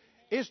do.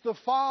 It's the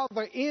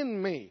Father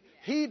in me.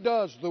 He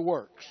does the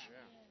works.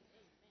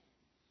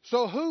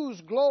 So whose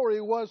glory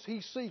was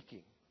He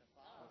seeking?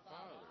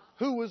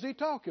 Who was He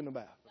talking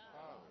about?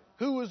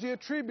 Who was He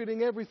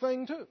attributing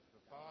everything to?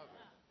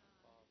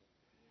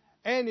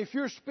 And if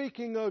you're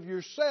speaking of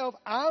yourself,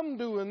 I'm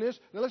doing this.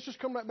 Now let's just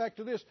come right back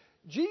to this.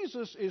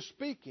 Jesus is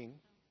speaking,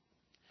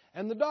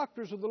 and the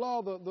doctors of the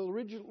law,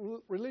 the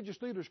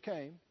religious leaders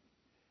came,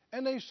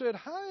 and they said,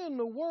 how in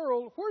the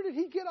world, where did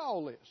He get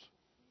all this?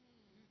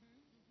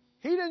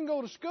 He didn't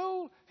go to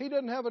school. He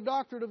doesn't have a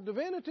doctorate of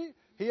divinity.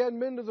 He hadn't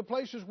been to the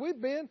places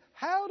we've been.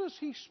 How does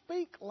He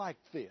speak like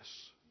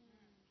this?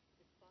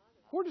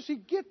 Where does He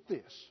get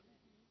this?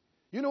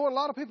 You know what a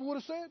lot of people would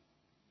have said?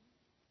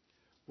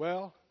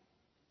 Well,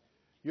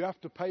 you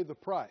have to pay the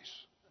price.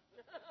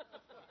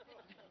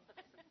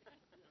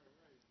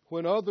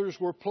 When others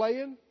were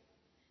playing,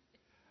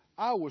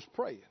 I was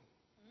praying.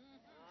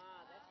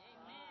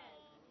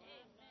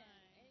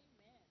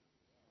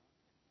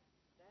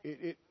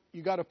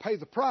 You got to pay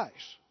the price.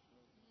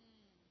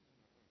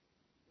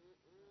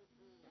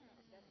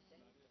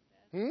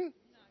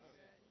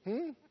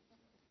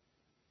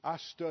 I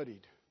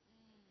studied.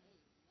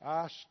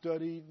 I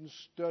studied and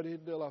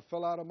studied till I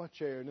fell out of my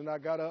chair. And then I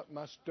got up and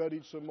I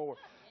studied some more.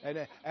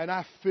 And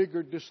I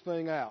figured this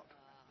thing out.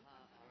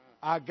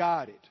 I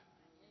got it.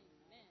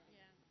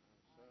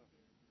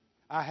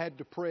 I had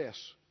to press.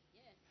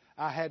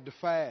 I had to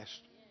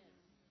fast.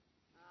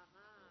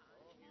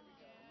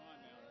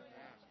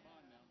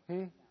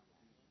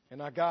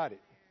 And I got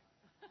it.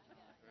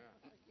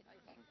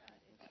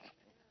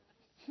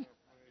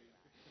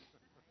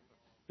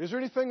 Is there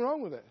anything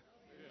wrong with that?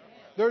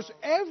 There's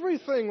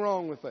everything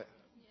wrong with that.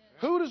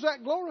 Who does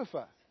that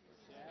glorify?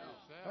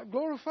 That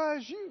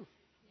glorifies you.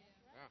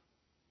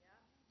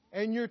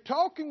 And you're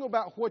talking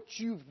about what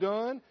you've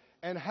done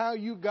and how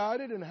you got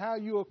it and how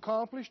you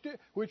accomplished it,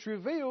 which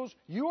reveals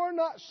you are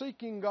not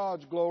seeking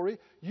God's glory.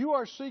 You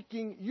are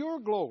seeking your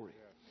glory.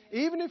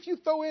 Even if you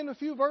throw in a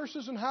few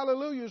verses and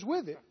hallelujahs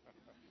with it,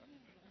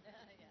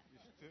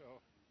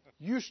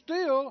 You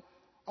still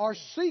are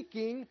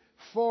seeking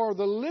for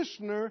the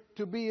listener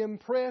to be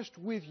impressed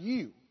with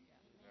you.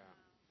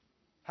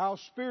 How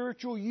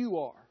spiritual you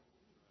are.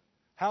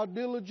 How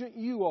diligent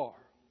you are.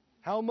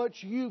 How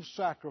much you've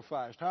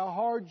sacrificed. How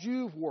hard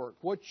you've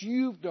worked. What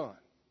you've done.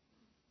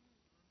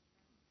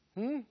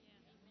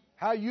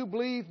 How you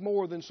believe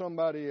more than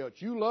somebody else.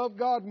 You love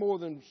God more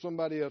than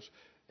somebody else.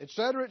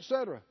 Etc.,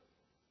 etc.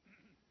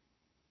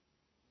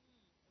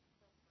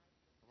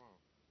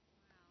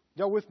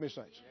 Y'all with me,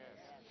 saints?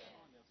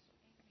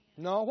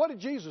 No, what did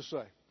Jesus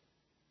say?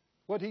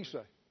 What did He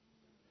say?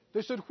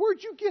 They said,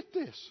 where'd you get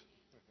this?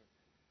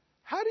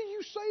 How do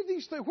you say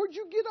these things? Where'd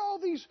you get all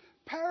these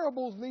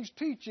parables and these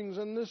teachings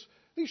and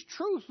these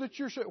truths that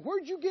you're saying?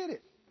 Where'd you get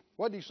it?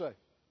 What did He say?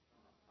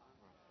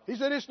 He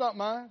said, it's not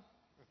mine.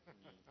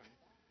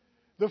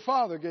 The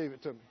Father gave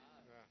it to me.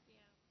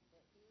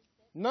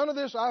 None of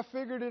this, I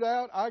figured it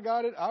out, I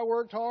got it, I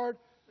worked hard.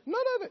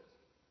 None of it.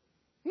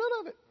 None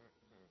of it.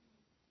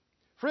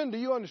 Friend, do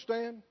you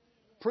understand?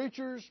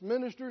 Preachers,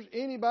 ministers,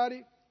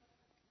 anybody,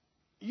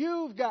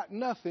 you've got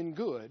nothing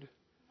good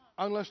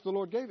unless the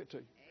Lord gave it to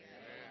you.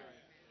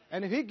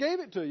 And if He gave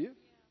it to you,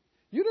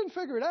 you didn't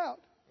figure it out.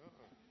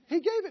 He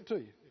gave it to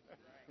you.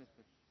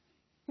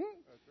 You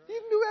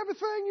can do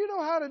everything you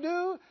know how to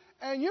do,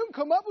 and you can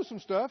come up with some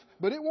stuff,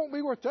 but it won't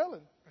be worth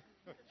telling.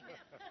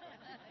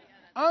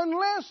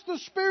 Unless the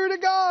Spirit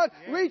of God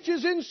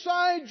reaches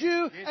inside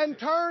you and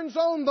turns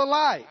on the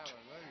light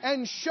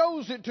and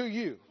shows it to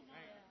you.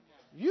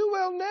 You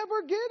will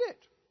never get it.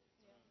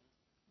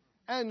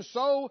 And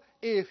so,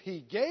 if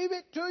He gave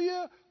it to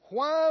you,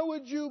 why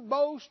would you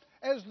boast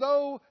as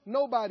though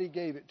nobody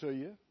gave it to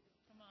you?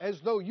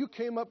 As though you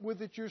came up with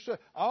it yourself.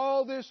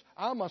 All this,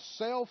 I'm a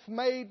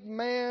self-made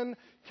man,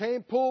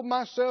 can't pull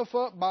myself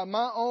up by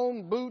my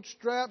own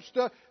bootstrap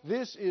stuff.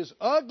 This is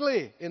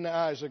ugly in the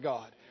eyes of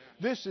God.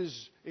 This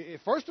is,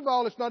 first of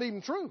all, it's not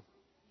even true.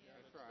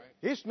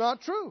 It's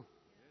not true.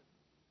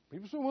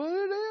 People say, well,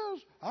 it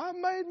is. I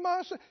made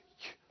myself.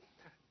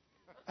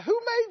 Who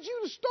made you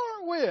to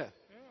start with?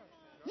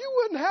 You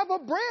wouldn't have a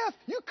breath.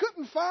 You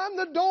couldn't find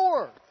the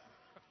door.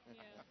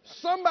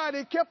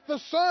 Somebody kept the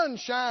sun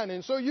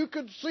shining so you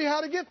could see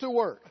how to get to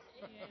work.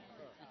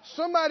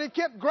 Somebody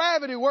kept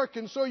gravity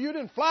working so you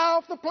didn't fly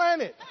off the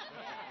planet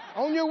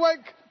on your way.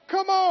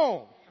 Come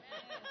on.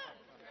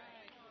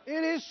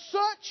 It is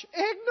such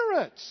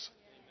ignorance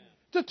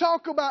to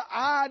talk about,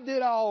 I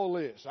did all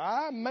this.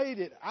 I made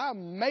it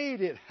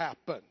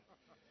happen.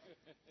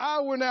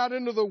 I went out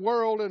into the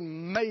world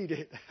and made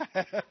it.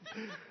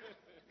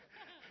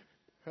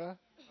 Huh?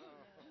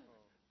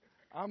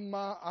 I'm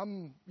my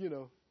own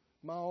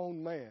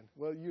man.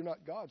 Well, you're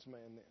not God's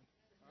man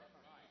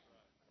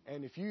then.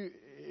 And if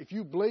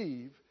you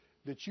believe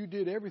that you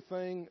did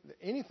anything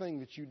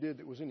that you did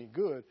that was any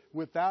good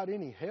without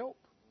any help,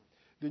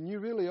 then you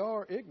really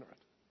are ignorant.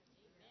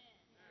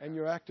 And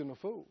you're acting a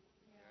fool.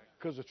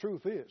 Because the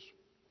truth is,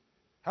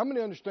 how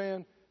many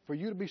understand for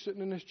you to be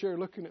sitting in this chair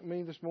looking at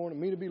me this morning,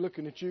 me to be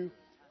looking at you,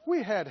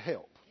 we had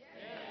help.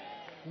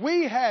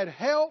 We had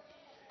help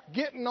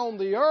getting on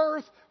the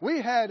earth.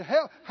 We had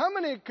help. How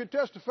many could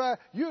testify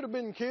you'd have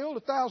been killed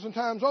 1,000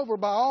 times over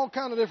by all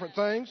kind of different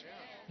things?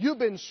 You've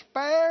been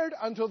spared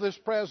until this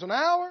present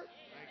hour.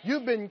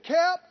 You've been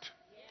kept,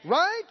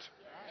 right?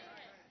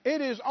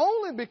 It is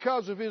only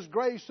because of His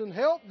grace and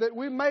help that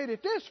we made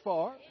it this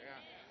far.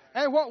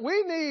 And what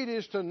we need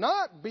is to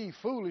not be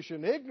foolish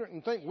and ignorant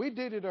and think we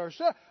did it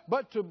ourselves,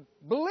 but to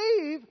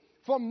believe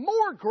for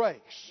more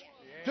grace,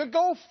 to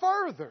go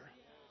further,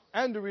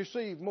 and to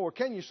receive more.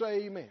 Can you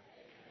say amen?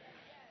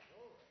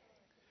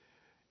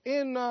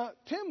 In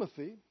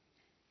Timothy,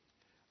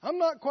 I'm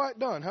not quite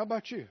done. How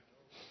about you?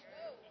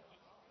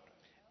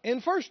 In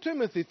 1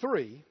 Timothy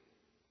 3,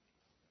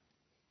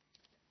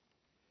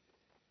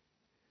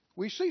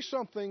 we see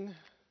something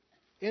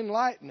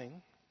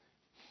enlightening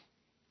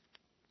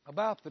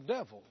about the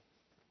devil.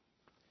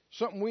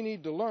 Something we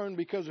need to learn,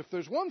 because if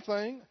there's one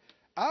thing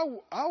I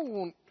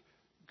want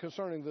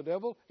concerning the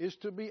devil is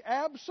to be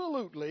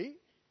absolutely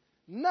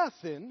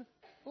nothing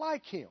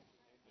like him.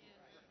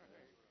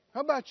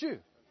 How about you?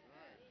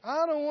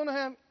 I don't want to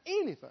have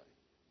anything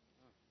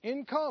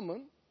in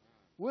common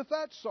with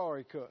that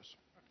sorry cuss.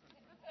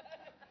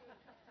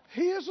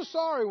 He is a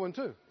sorry one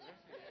too.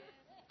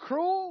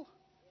 Cruel.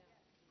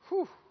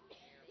 Whew.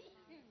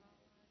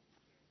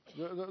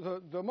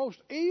 The most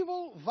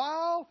evil,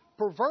 vile,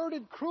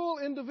 perverted, cruel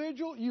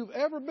individual you've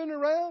ever been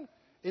around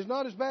is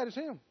not as bad as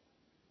him.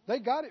 They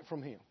got it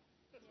from him.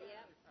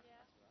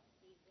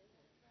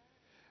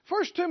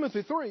 1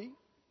 Timothy 3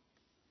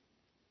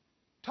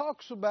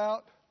 talks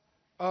about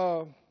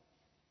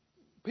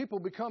people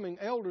becoming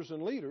elders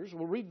and leaders.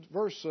 We'll read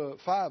verse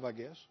 5, I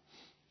guess.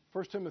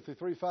 1 Timothy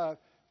 3:5.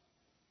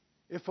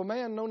 If a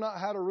man know not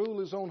how to rule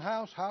his own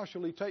house, how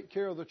shall he take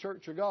care of the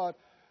church of God?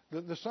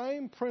 The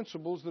same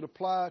principles that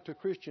apply to a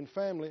Christian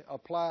family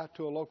apply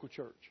to a local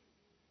church.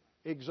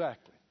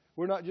 Exactly.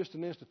 We're not just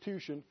an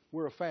institution,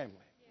 we're a family.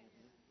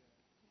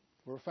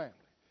 We're a family.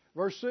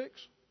 Verse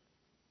 6.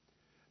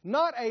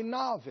 Not a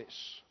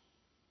novice.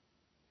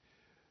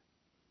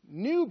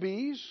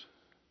 newbies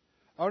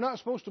are not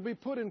supposed to be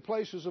put in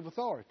places of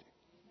authority.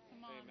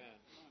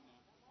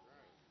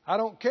 I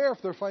don't care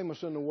if they're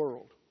famous in the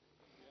world.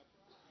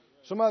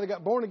 Somebody that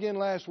got born again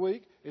last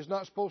week is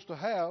not supposed to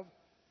have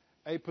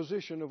a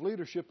position of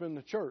leadership in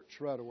the church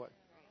right away.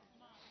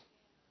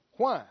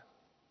 Why?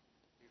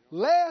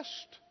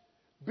 Lest,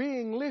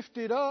 being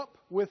lifted up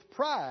with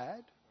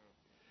pride,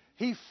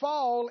 he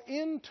fall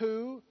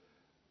into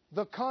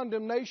the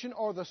condemnation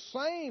or the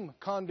same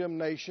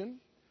condemnation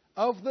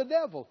of the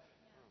devil.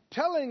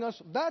 Telling us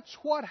that's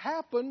what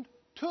happened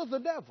to the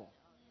devil.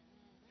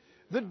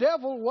 The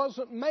devil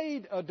wasn't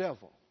made a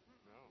devil.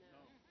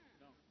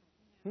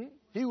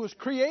 He was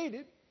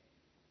created.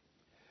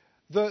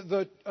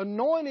 The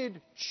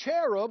anointed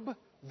cherub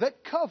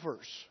that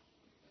covers.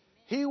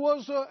 He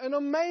was an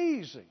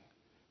amazing,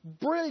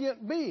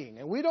 brilliant being.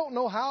 And we don't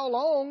know how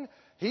long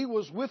he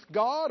was with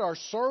God or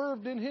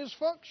served in his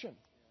function.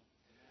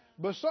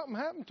 But something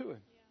happened to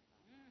him.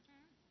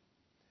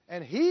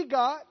 And he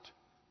got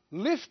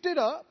lifted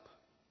up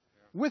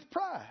with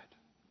pride.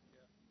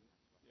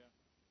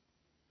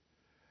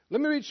 Let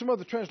me read some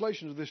other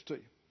translations of this to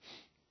you.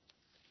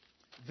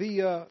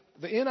 The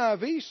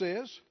NIV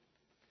says,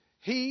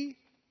 he,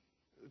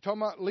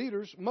 talking about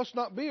leaders, must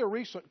not be a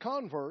recent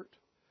convert,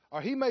 or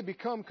he may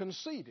become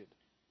conceited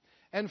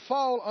and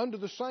fall under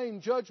the same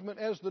judgment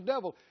as the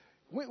devil.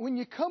 When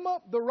you come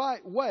up the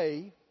right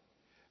way,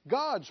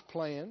 God's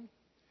plan,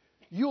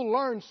 you'll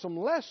learn some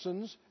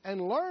lessons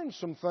and learn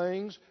some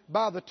things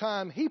by the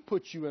time he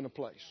puts you in a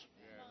place.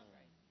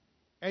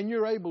 And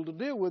you're able to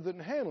deal with it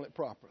and handle it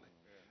properly.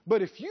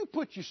 But if you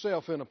put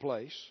yourself in a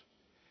place,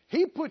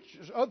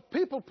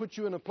 people put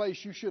you in a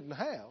place you shouldn't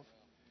have,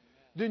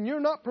 then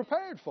you're not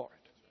prepared for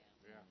it.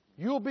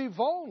 You'll be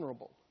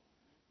vulnerable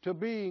to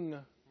being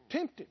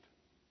tempted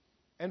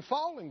and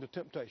falling to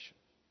temptation.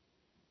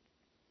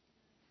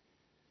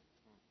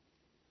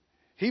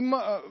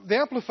 The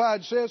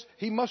Amplified says,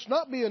 he must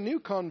not be a new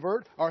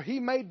convert, or he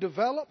may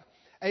develop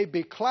a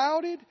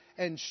beclouded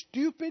and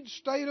stupid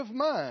state of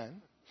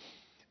mind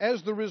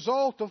as the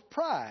result of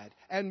pride,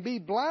 and be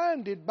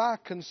blinded by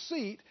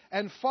conceit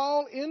and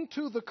fall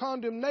into the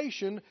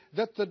condemnation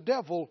that the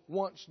devil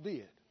once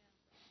did.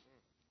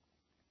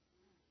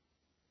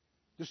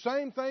 The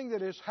same thing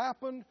that has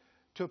happened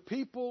to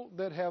people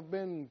that have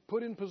been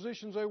put in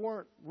positions they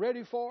weren't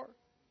ready for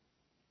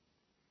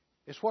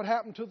is what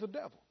happened to the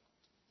devil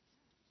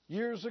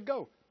years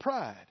ago.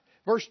 Pride.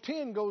 Verse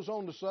 10 goes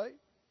on to say,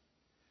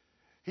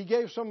 he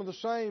gave some of the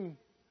same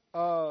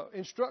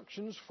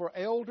instructions for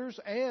elders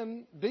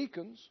and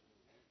deacons.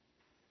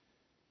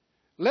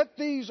 Let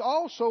these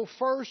also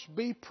first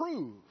be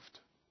proved.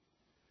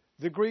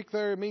 The Greek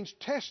there means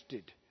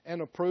tested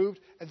and approved.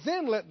 And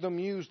then let them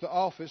use the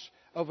office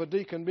of a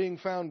deacon, being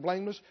found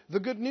blameless. The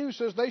good news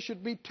says they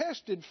should be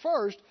tested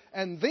first,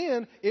 and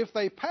then if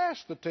they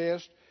pass the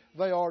test,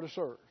 they are to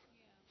serve.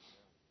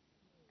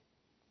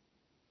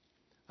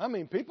 I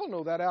mean, people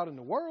know that out in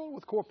the world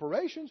with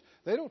corporations.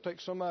 They don't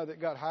take somebody that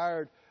got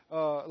hired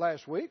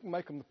last week and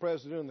make them the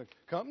president of the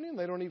company, and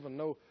they don't even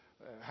know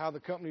how the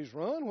company's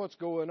run, what's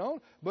going on.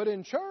 But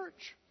in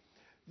church,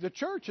 the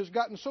church has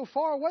gotten so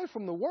far away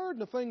from the Word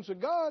and the things of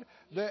God,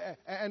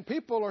 and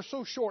people are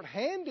so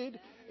short-handed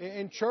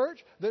in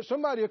church that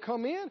somebody will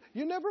come in,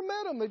 you never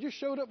met them. They just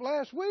showed up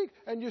last week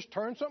and just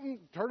turn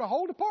a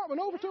whole department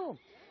over to them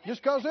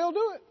just because they'll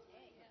do it.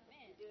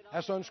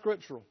 That's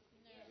unscriptural.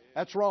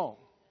 That's wrong.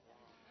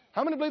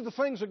 How many believe the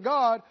things of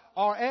God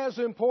are as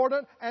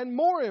important and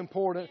more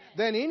important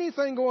than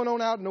anything going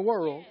on out in the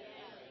world?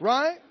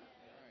 Right?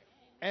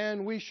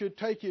 And we should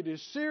take it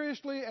as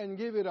seriously and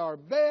give it our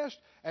best,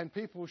 and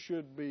people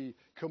should be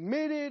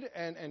committed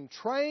and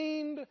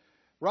trained,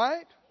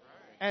 right?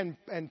 And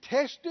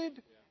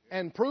tested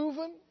and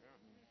proven.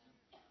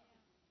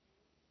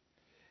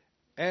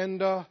 And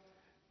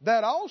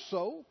that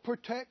also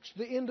protects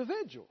the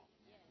individual.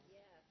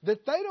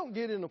 That they don't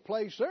get in a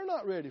place they're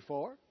not ready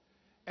for,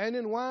 and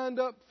then wind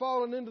up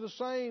falling into the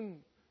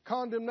same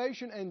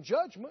condemnation and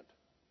judgment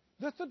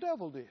that the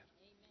devil did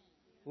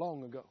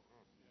long ago.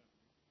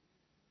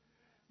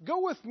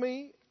 Go with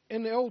me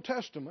in the Old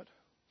Testament.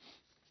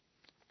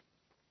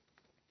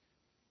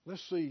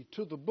 Let's see,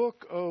 to the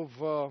book of,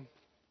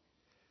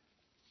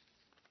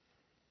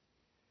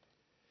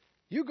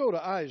 you go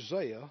to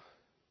Isaiah,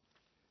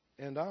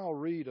 and I'll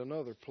read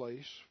another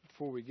place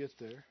before we get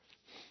there.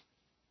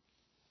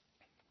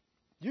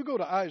 You go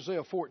to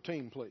Isaiah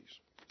 14, please.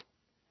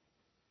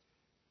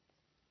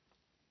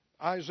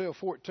 Isaiah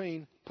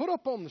 14. Put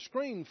up on the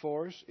screen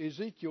for us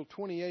Ezekiel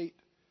 28.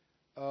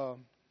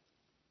 I'm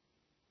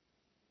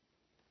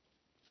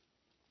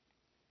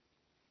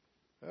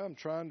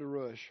trying to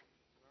rush.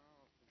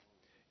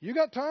 You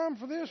got time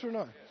for this or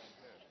not?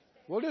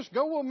 Well, just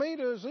go with me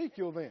to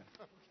Ezekiel then.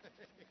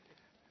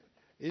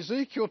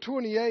 Ezekiel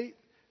 28.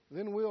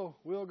 Then we'll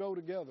go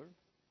together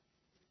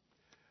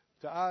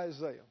to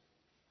Isaiah.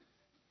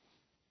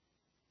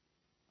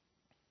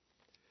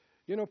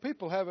 You know,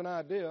 people have an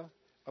idea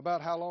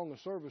about how long a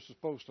service is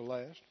supposed to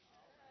last.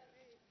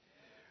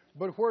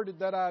 But where did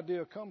that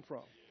idea come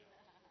from?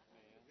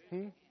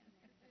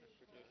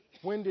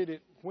 When did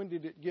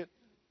it get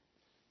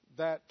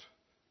that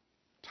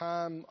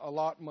time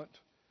allotment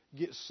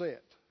get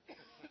set?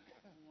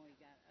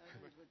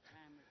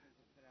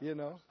 You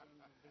know.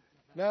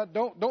 Now,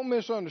 don't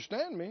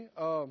misunderstand me.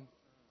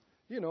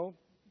 You know,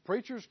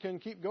 preachers can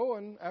keep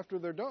going after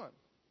they're done.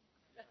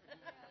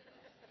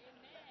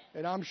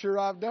 And I'm sure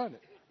I've done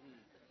it.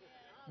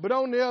 But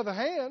on the other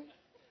hand,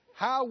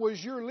 how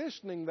was your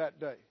listening that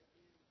day?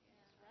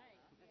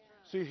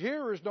 See,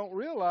 hearers don't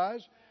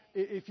realize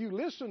if you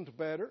listened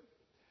better,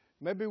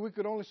 maybe we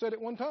could only say it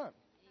one time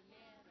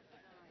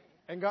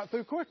and got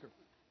through quicker.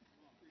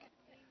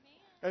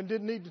 And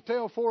didn't need to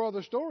tell 4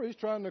 other stories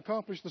trying to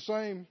accomplish the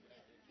same.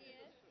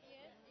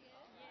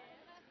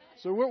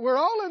 So we're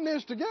all in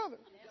this together.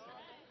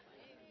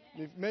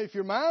 If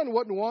your mind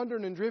wasn't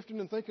wandering and drifting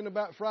and thinking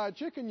about fried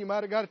chicken, you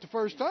might have got it the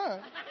first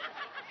time.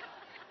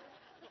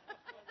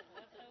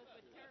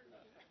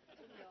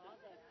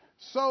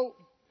 So,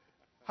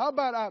 how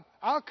about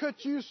I'll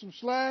cut you some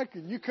slack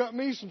and you cut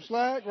me some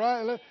slack,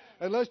 right?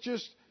 And let's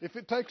just, if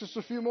it takes us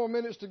a few more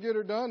minutes to get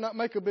her done, not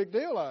make a big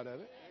deal out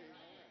of it.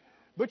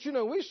 But, you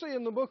know, we see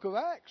in the book of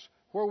Acts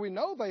where we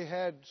know they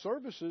had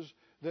services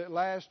that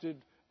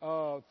lasted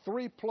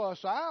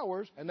 3+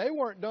 hours, and they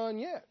weren't done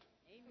yet.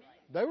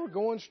 They were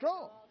going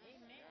strong.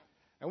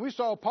 And we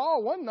saw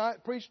Paul one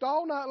night preached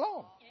all night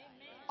long.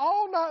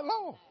 All night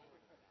long.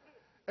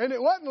 And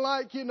it wasn't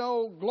like, you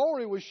know,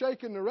 glory was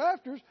shaking the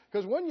rafters,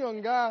 because one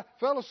young guy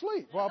fell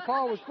asleep while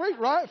Paul was preaching,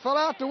 right? Fell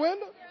out the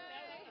window.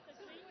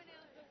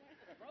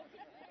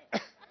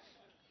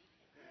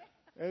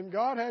 And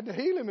God had to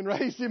heal him and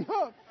raise him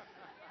up.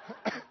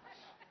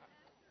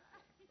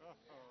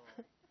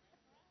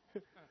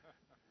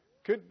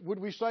 Would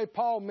we say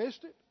Paul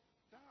missed it?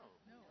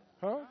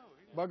 Huh?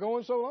 By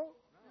going so long?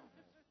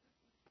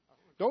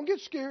 Don't get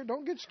scared.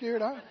 Don't get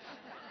scared.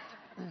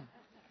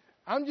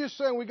 I'm just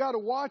saying we got to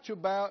watch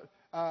about,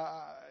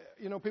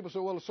 you know, people say,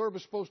 well, the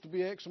service is supposed to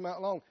be X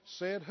amount long.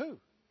 Said who?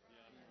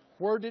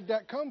 Where did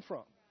that come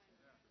from?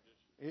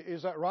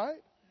 Is that right?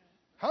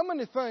 How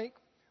many think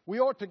we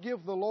ought to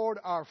give the Lord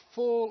our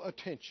full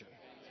attention?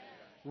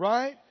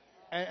 Right?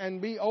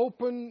 And be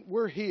open.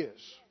 We're His.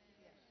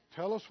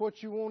 Tell us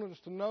what you want us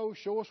to know.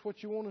 Show us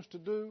what you want us to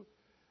do.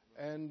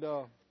 And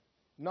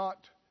not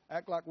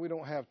act like we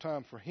don't have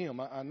time for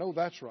Him. I know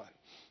that's right.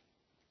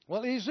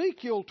 Well,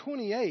 Ezekiel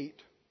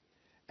 28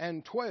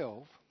 and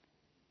 12.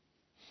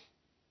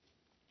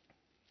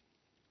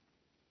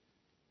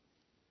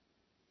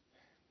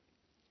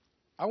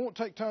 I won't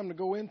take time to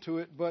go into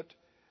it, but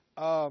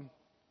the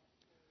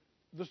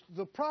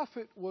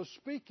prophet was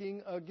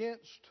speaking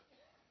against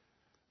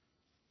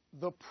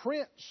the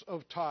prince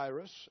of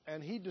Tyrus,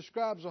 and he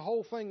describes the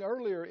whole thing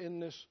earlier in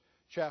this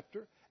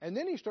chapter. And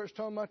then he starts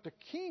talking about the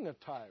king of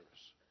Tyrus.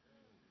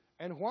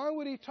 And why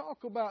would he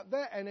talk about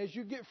that? And as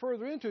you get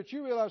further into it,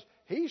 you realize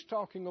he's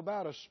talking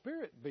about a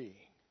spirit being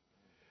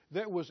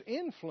that was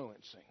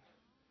influencing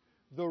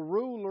the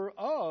ruler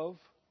of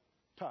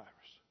Tyrus.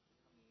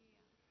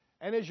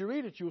 And as you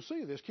read it, you'll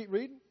see this. Keep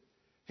reading.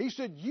 He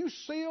said, you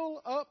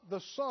seal up the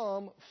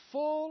sum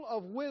full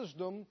of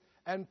wisdom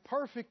and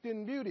perfect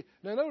in beauty.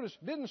 Now notice,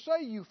 it didn't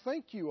say you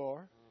think you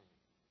are.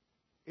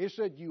 It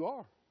said you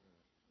are.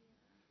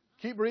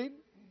 Keep reading.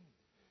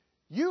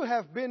 You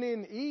have been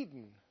in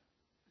Eden.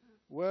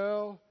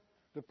 Well,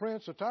 the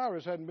prince of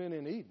Tyrus hadn't been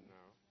in Eden.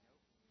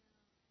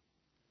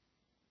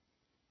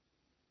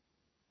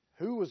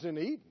 Who was in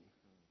Eden?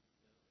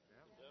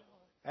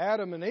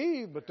 Adam and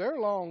Eve, but they're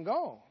long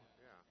gone.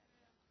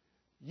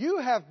 You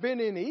have been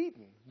in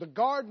Eden, the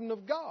garden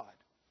of God.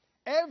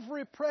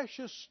 Every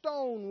precious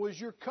stone was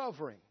your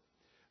covering.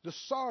 The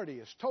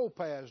sardius,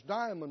 topaz,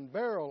 diamond,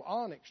 beryl,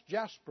 onyx,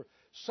 jasper,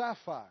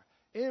 sapphire,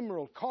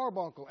 emerald,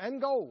 carbuncle,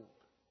 and gold.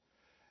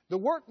 The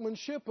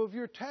workmanship of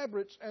your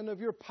tabrets and of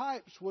your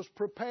pipes was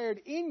prepared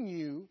in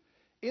you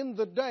in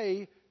the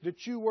day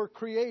that you were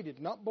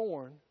created. Not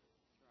born,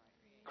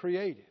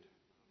 created.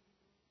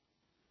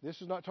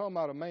 This is not talking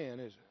about a man,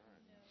 is it?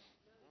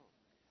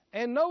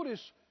 And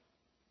notice,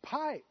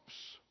 pipes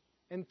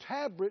and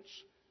tabrets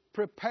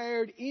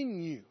prepared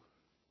in you.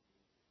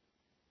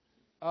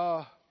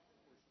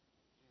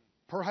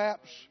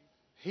 Perhaps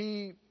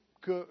he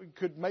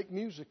could make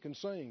music and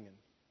sing and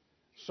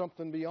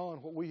something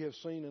beyond what we have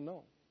seen and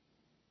known.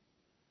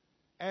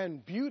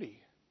 And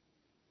beauty,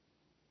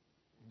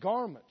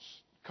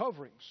 garments,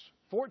 coverings.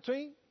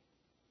 14.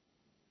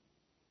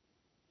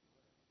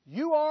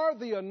 You are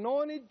the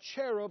anointed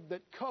cherub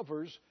that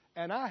covers,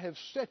 and I have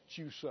set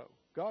you so.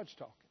 God's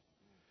talking.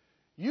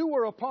 You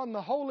were upon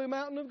the holy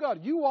mountain of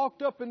God. You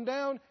walked up and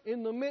down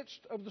in the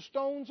midst of the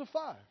stones of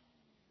fire.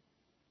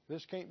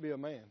 This can't be a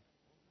man.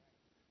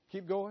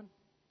 Keep going.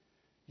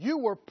 You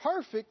were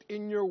perfect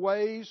in your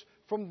ways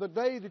from the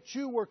day that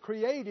you were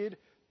created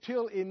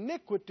till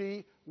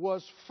iniquity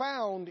was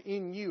found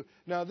in you.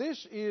 Now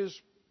this is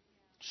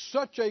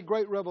such a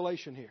great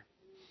revelation here.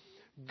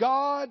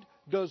 God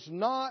does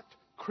not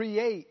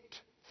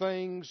create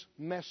things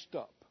messed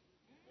up.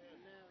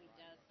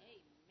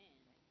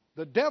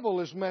 The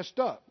devil is messed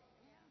up.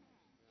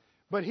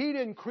 But He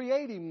didn't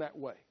create him that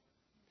way.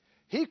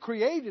 He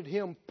created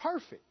him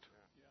perfect.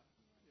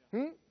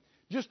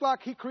 Just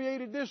like He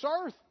created this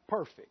earth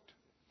perfect.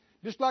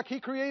 Just like He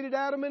created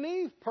Adam and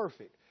Eve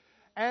perfect.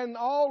 And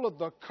all of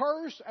the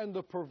curse and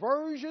the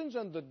perversions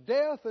and the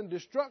death and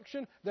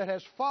destruction that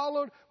has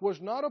followed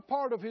was not a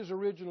part of His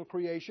original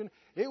creation.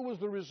 It was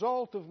the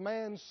result of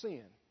man's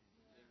sin.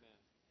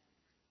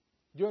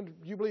 Do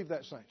you believe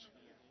that, saints?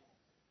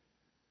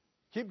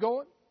 Keep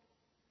going.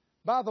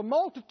 By the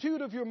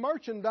multitude of your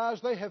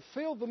merchandise they have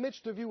filled the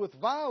midst of you with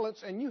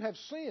violence, and you have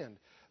sinned.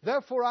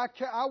 Therefore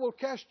I will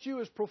cast you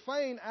as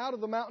profane out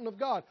of the mountain of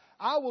God.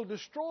 I will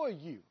destroy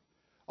you,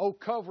 O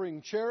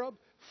covering cherub,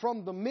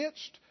 from the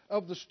midst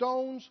of the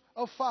stones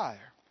of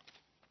fire.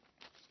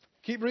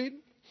 Keep reading.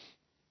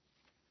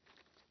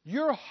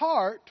 Your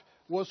heart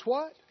was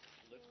what?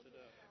 Lifted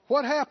up.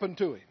 What happened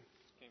to him?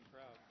 Became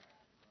proud.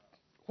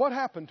 What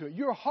happened to it?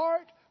 Your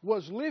heart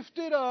was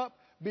lifted up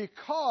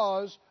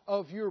because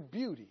of your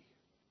beauty.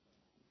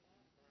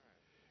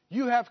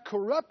 You have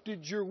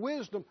corrupted your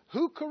wisdom.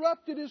 Who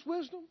corrupted his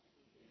wisdom?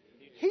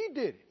 He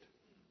did it.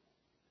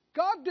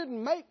 God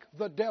didn't make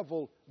the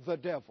devil the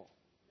devil.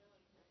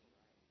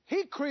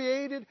 He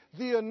created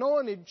the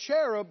anointed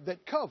cherub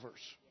that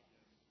covers.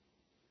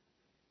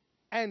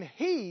 And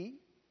He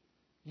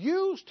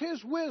used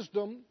His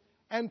wisdom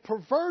and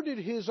perverted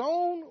His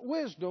own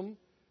wisdom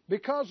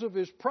because of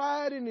His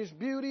pride and His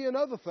beauty and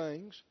other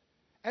things,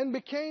 and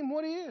became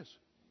what He is.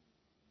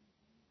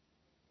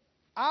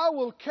 I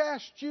will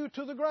cast you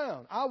to the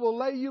ground. I will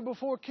lay you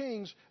before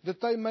kings that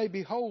they may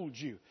behold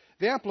you.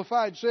 The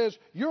Amplified says,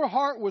 your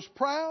heart was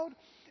proud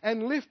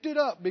and lifted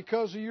up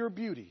because of your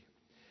beauty.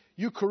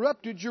 You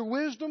corrupted your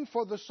wisdom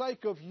for the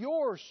sake of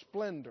your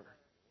splendor.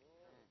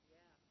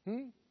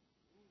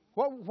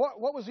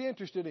 What was he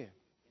interested in?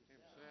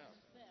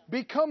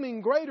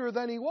 Becoming greater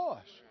than he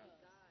was.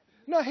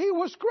 Now, he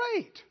was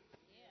great.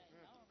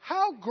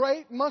 How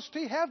great must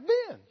he have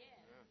been?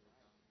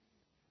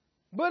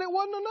 But it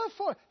wasn't enough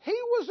for him. He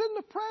was in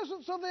the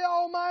presence of the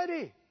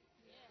Almighty.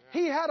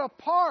 He had a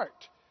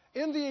part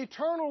in the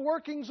eternal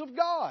workings of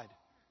God.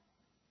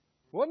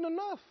 Wasn't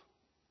enough.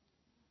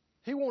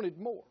 He wanted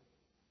more.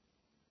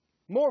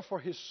 More for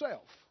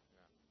himself.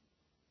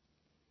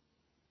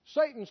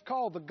 Satan's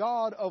called the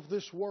God of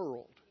this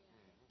world.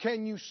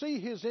 Can you see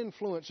his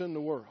influence in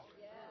the world?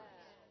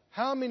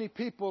 How many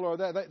people are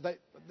there?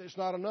 It's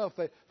not enough.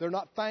 They're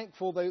not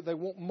thankful. They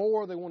want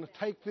more. They want to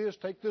take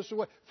this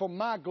away for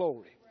my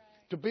glory,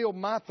 to build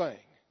my thing.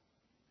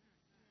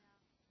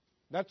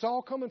 That's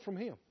all coming from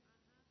him.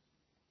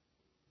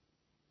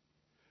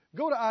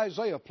 Go to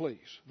Isaiah, please,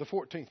 the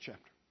 14th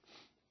chapter.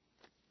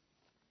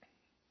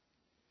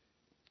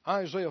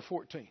 Isaiah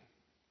 14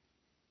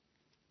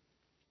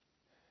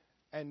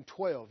 and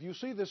 12. You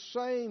see the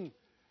same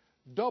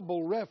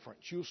double reference.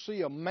 You'll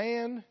see a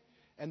man,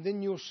 and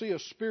then you'll see a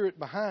spirit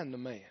behind the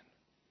man.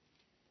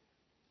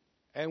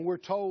 And we're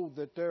told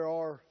that there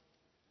are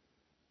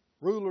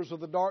rulers of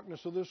the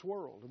darkness of this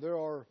world. There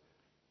are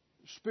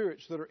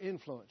spirits that are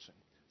influencing.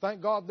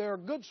 Thank God there are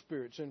good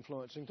spirits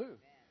influencing too.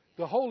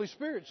 The Holy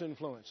Spirit's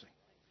influencing.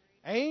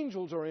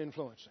 Angels are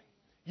influencing.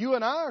 You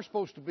and I are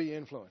supposed to be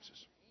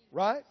influences,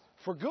 right?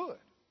 For good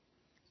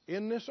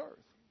in this earth.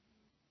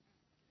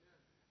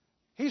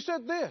 He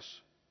said this,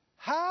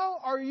 how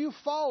are you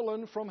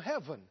fallen from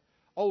heaven,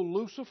 O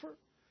Lucifer,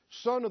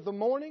 son of the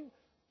morning?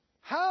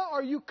 How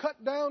are you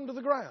cut down to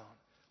the ground,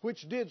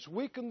 which didst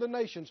weaken the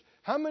nations?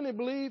 How many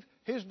believe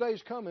his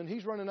day's coming?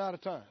 He's running out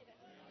of time.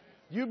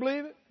 You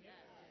believe it?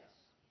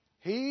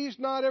 He's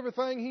not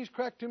everything he's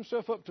cracked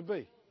himself up to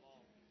be.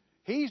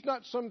 He's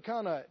not some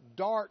kind of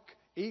dark,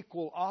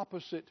 equal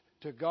opposite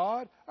to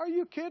God. Are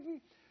you kidding?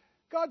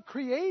 God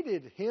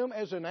created him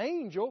as an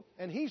angel,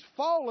 and he's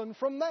fallen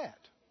from that.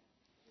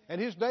 And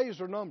his days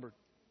are numbered.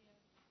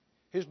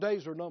 His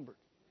days are numbered.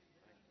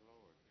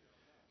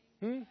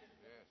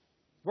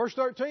 Verse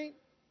 13.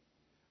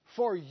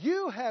 For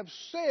you have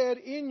said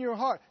in your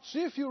heart.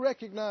 See if you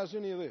recognize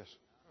any of this.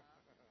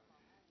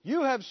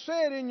 You have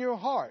said in your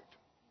heart.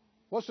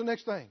 What's the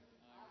next thing?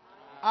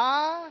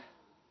 I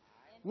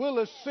will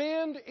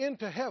ascend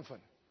into heaven.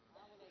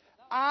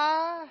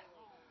 I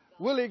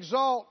will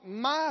exalt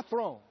my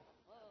throne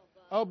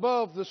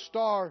above the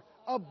stars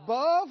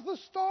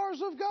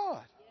of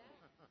God.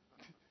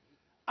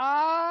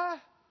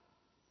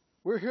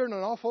 We're hearing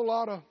an awful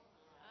lot of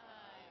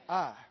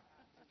I.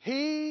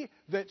 He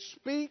that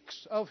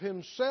speaks of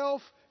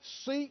himself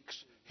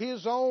seeks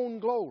his own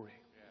glory.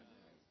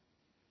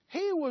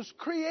 He was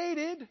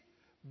created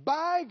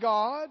by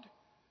God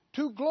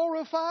to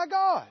glorify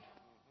God.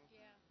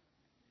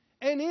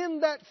 And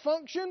in that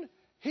function,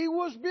 he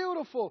was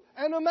beautiful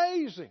and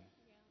amazing.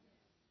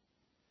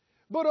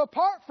 But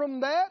apart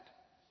from that,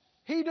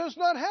 he does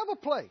not have a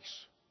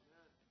place.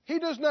 He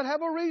does not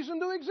have a reason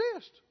to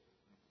exist.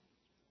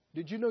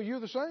 Did you know you're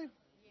the same?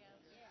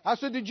 I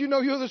said, did you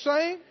know you're the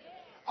same?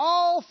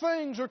 All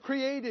things are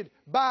created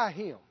by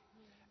him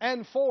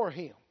and for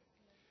him.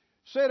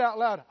 Say it out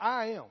loud.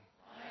 I am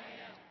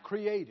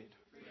created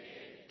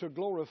to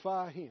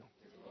glorify him.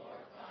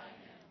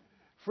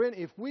 Friend,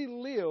 if we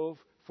live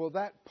for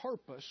that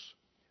purpose,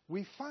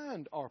 we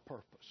find our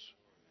purpose.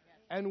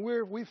 And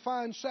we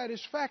find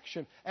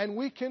satisfaction. And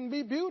we can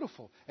be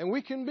beautiful. And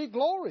we can be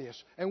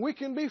glorious. And we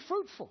can be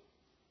fruitful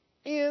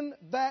in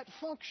that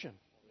function.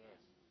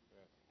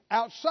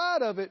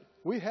 Outside of it,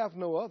 we have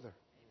no other.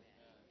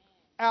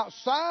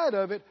 Outside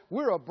of it,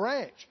 we're a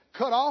branch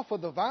cut off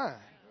of the vine.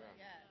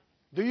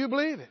 Do you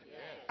believe it?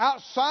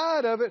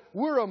 Outside of it,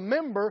 we're a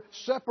member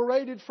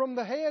separated from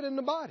the head and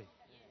the body.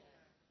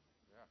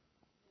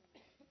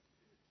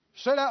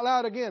 Say it out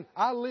loud again.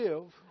 I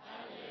live.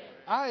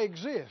 I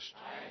exist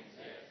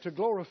to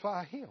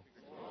glorify Him.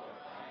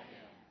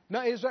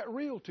 Now, is that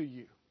real to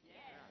you?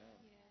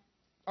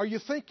 Are you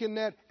thinking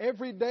that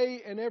every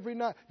day and every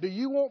night? Do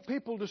you want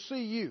people to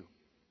see you?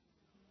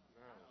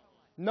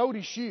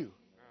 Notice you?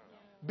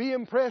 Be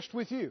impressed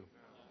with you?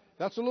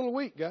 That's a little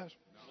weak, guys.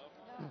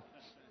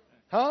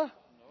 Huh?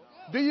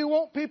 Do you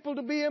want people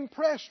to be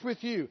impressed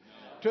with you?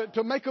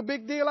 To make a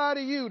big deal out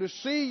of you? To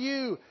see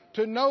you?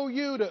 To know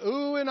you? To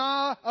ooh and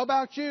ah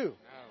about you?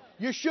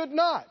 You should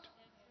not.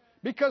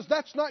 Because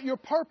that's not your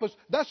purpose.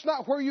 That's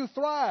not where you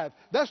thrive.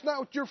 That's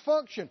not your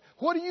function.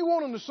 What do you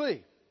want them to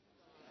see?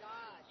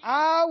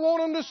 I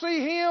want them to see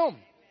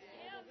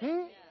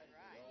Him.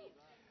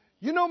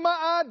 You know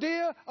my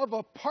idea of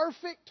a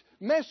perfect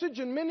message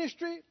and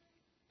ministry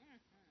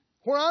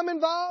where I'm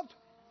involved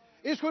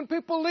is when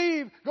people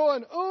leave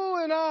going, ooh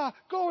and ah,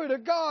 glory to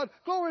God,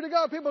 glory to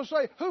God. People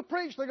say, who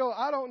preached? They go,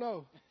 I don't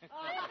know.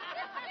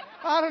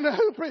 I don't know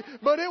who preached,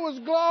 but it was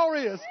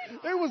glorious.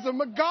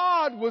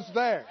 God was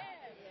there.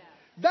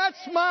 That's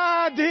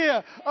my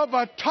idea of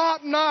a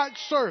top-notch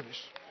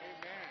service.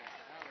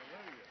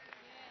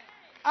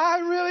 I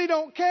really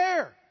don't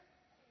care.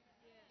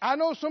 I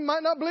know some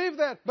might not believe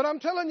that, but I'm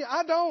telling you,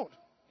 I don't.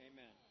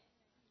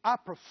 I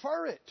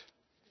prefer it.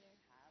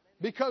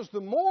 Because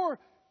the more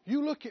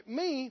you look at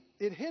me,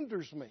 it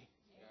hinders me.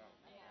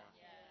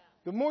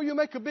 The more you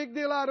make a big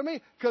deal out of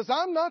me, because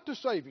I'm not the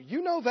Savior.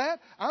 You know that.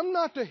 I'm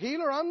not the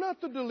healer. I'm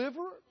not the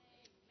deliverer.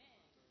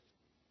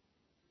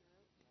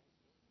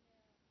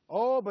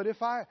 Oh, but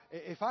if I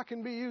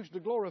can be used to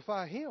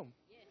glorify Him,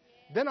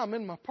 then I'm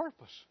in my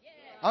purpose.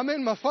 I'm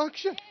in my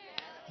function.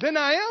 Then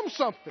I am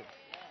something.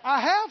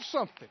 I have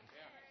something.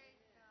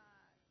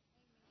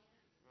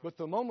 But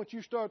the moment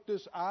you start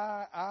this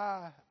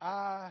I.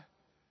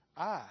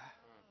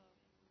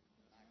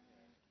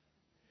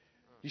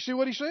 You see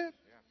what he said?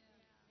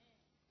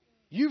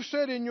 You've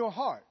said in your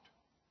heart.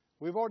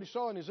 We've already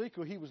saw in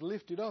Ezekiel he was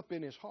lifted up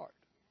in his heart.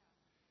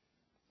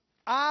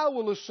 I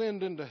will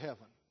ascend into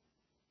heaven.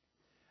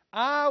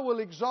 I will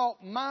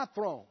exalt my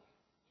throne.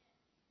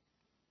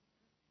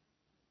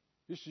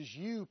 This is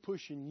you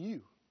pushing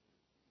you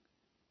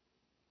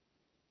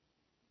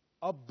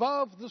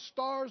above the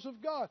stars of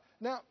God.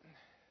 Now,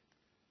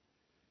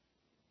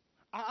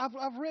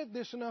 I've read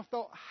this and I've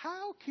thought,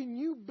 how can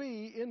you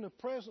be in the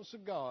presence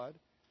of God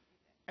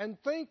and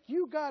think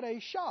you got a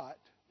shot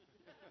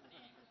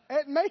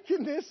at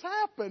making this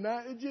happen?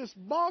 It just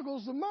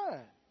boggles the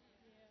mind.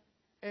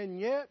 And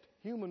yet,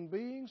 human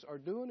beings are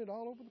doing it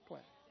all over the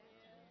planet.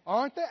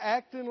 Aren't they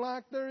acting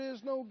like there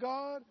is no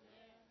God?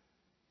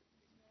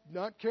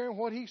 Not caring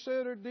what He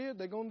said or did,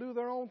 they're going to do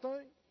their own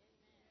thing.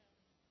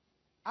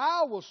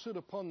 I will sit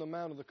upon the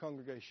mount of the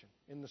congregation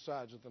in the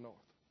sides of the north.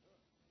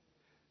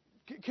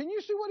 Can you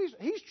see what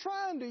he's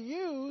trying to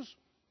use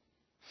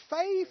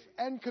faith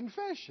and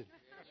confession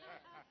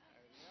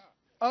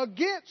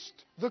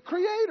against the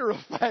creator of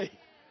faith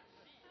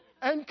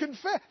and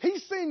confess.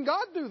 He's seen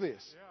God do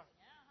this.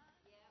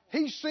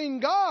 He's seen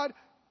God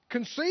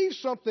conceive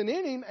something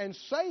in him and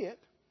say it,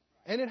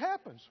 and it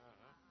happens.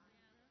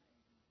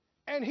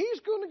 And he's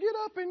going to get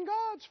up in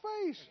God's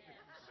face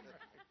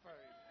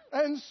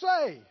and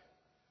say,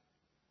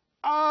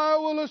 I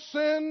will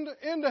ascend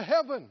into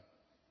heaven.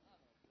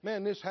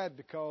 Man, this had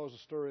to cause a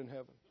stir in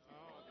heaven.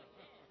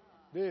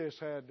 This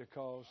had to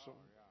cause some.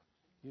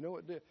 You know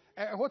it did.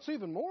 And what's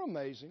even more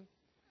amazing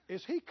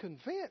is he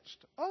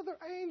convinced other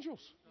angels.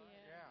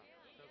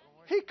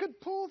 He could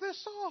pull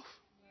this off.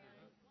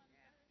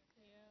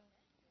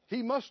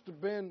 He must have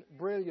been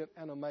brilliant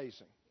and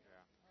amazing.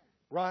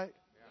 Right?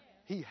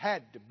 He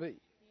had to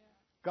be.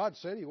 God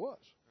said he was.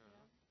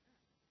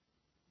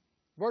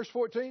 Verse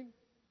 14.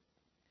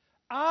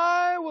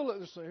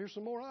 Here's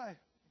some more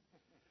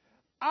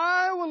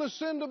I will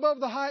ascend above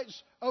the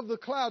heights of the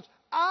clouds.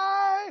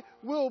 I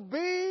will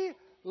be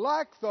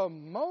like the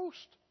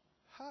most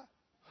high.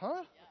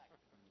 Huh?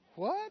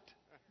 What?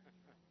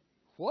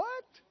 What?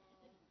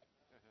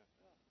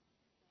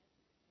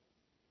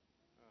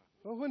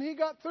 Well, when he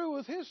got through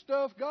with his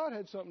stuff, God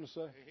had something to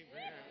say.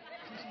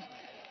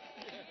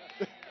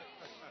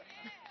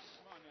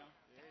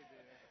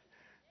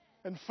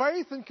 And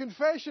faith and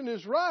confession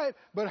is right,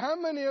 but how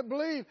many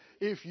believe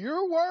if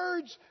your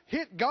words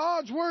hit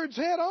God's words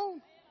head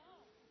on,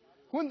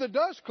 when the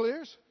dust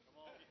clears,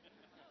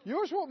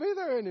 yours won't be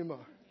there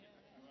anymore.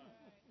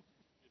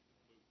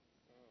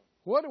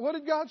 What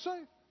did God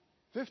say?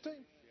 15.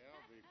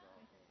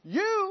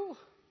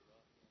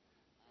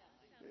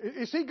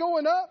 Is he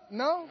going up?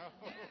 No.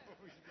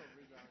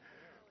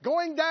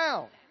 Going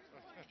down.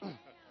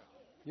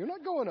 You're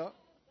not going up.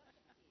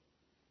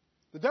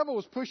 The devil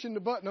was pushing the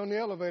button on the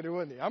elevator,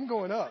 wasn't he? I'm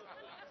going up.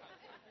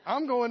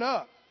 I'm going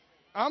up.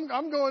 I'm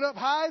going up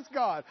high as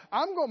God.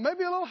 I'm going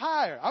maybe a little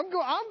higher. I'm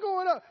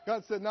going up.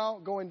 God said,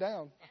 no, going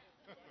down.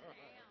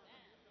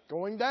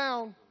 Going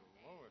down.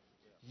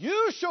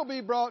 You shall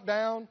be brought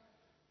down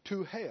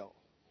to hell,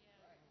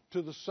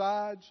 to the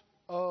sides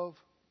of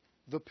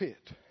the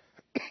pit.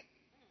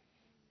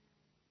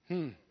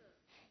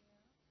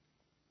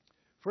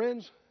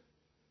 Friends,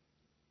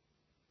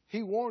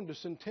 he warned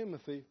us in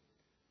Timothy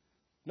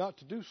not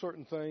to do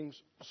certain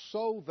things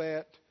so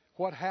that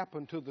what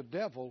happened to the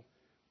devil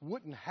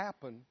wouldn't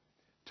happen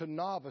to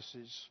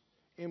novices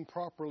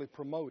improperly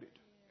promoted.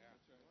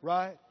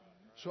 Right?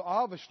 So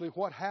obviously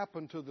what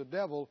happened to the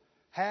devil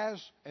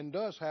has and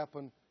does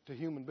happen to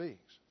human beings.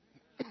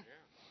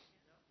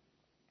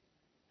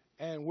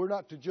 And we're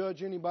not to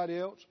judge anybody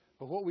else,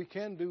 but what we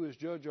can do is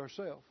judge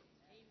ourselves.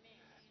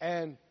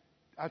 And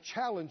I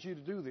challenge you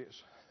to do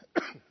this.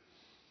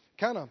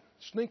 Kind of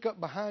sneak up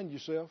behind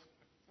yourself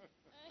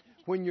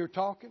when you're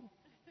talking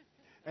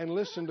and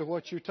listen to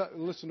what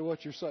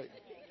you're saying.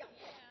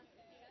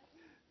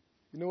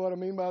 You know what I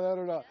mean by that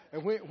or not?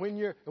 And when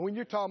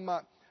you're talking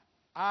about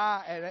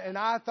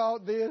I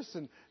thought this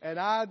and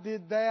I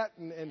did that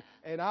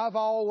and I've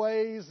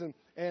always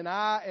and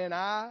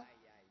I.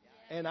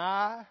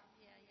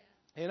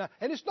 And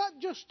it's not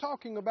just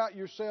talking about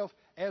yourself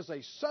as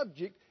a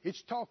subject.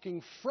 It's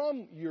talking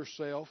from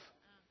yourself.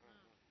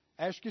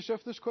 Ask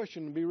yourself this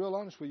question and be real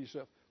honest with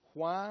yourself.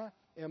 Why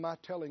am I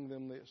telling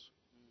them this?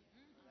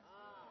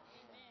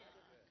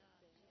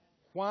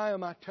 Why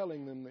am I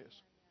telling them this?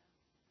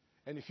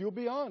 And if you'll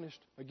be honest,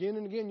 again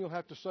and again, you'll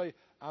have to say,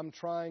 I'm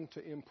trying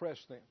to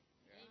impress them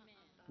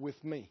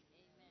with me.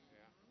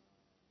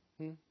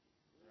 And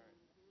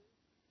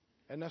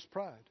that's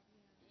pride.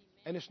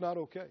 And it's not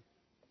okay.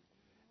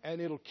 And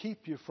it'll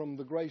keep you from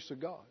the grace of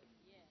God.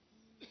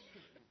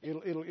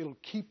 It'll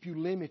keep you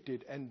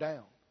limited and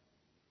down.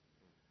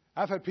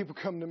 I've had people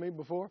come to me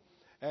before,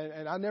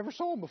 and I never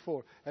saw them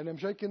before. And I'm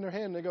shaking their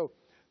hand, and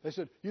they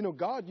said, you know,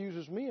 God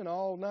uses me in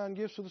all 9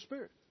 gifts of the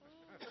Spirit.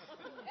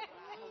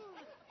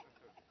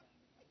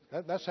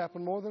 That's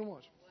happened more than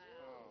once.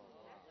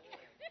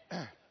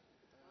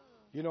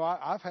 You know,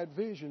 I've had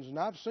visions, and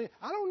I've seen,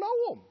 I don't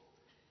know them.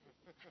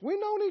 We've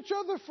known each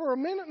other for a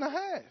minute and a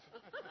half.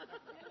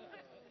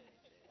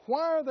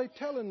 Why are they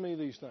telling me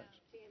these things?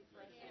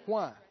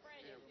 Why?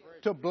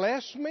 To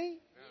bless me?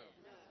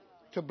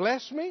 To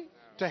bless me?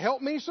 To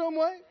help me some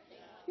way?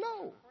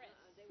 No.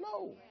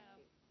 No.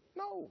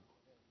 No.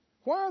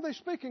 Why are they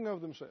speaking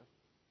of themselves?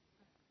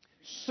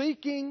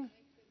 Seeking,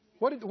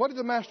 what did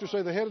the Master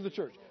say, the head of the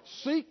church?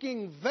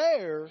 Seeking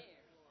their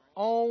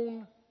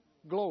own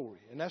glory.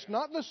 And that's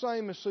not the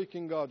same as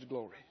seeking God's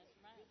glory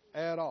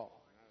at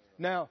all.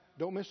 Now,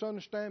 don't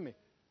misunderstand me.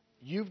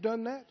 You've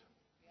done that,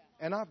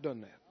 and I've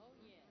done that.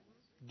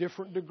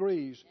 Different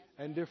degrees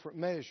and different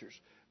measures.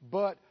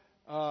 But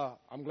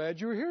I'm glad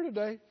you're here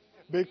today,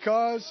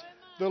 because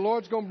the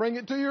Lord's going to bring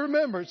it to your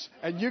remembrance,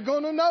 and you're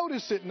going to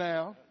notice it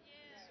now.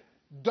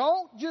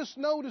 Don't just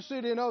notice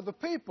it in other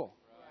people.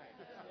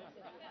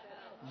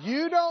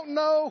 You don't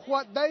know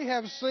what they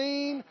have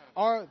seen,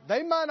 or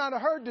they might not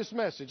have heard this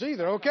message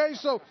either, okay?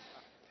 So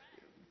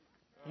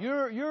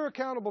you're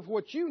accountable for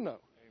what you know.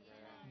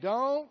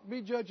 Don't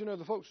be judging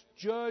other folks.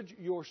 Judge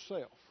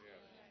yourself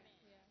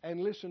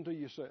and listen to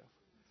yourself.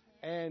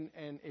 And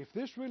if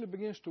this really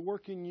begins to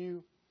work in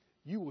you,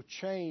 you will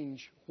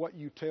change what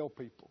you tell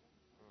people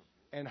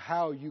and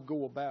how you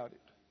go about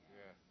it,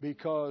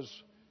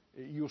 because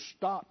you'll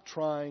stop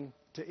trying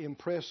to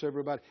impress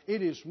everybody.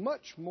 It is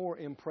much more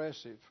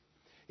impressive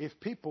if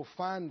people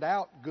find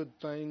out good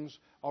things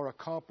or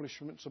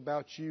accomplishments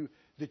about you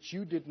that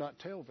you did not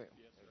tell them.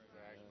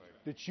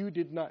 That you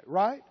did not,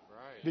 right?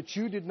 That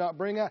you did not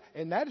bring out.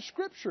 And that is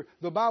Scripture.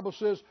 The Bible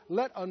says,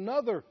 let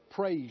another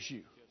praise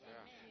you,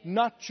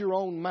 not your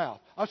own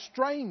mouth. A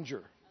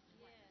stranger,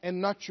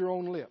 and not your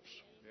own lips.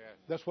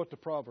 That's what the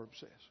proverb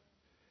says.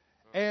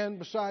 And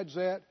besides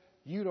that,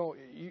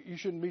 you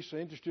shouldn't be so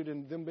interested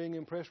in them being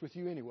impressed with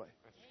you anyway.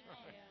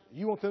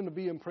 You want them to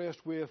be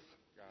impressed with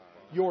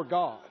your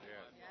God.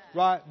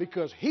 Right?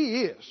 Because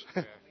He is.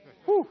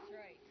 Whew,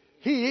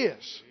 He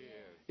is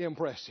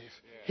impressive.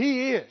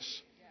 He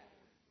is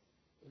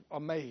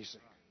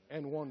amazing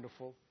and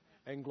wonderful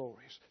and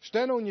glorious.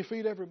 Stand on your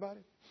feet, everybody.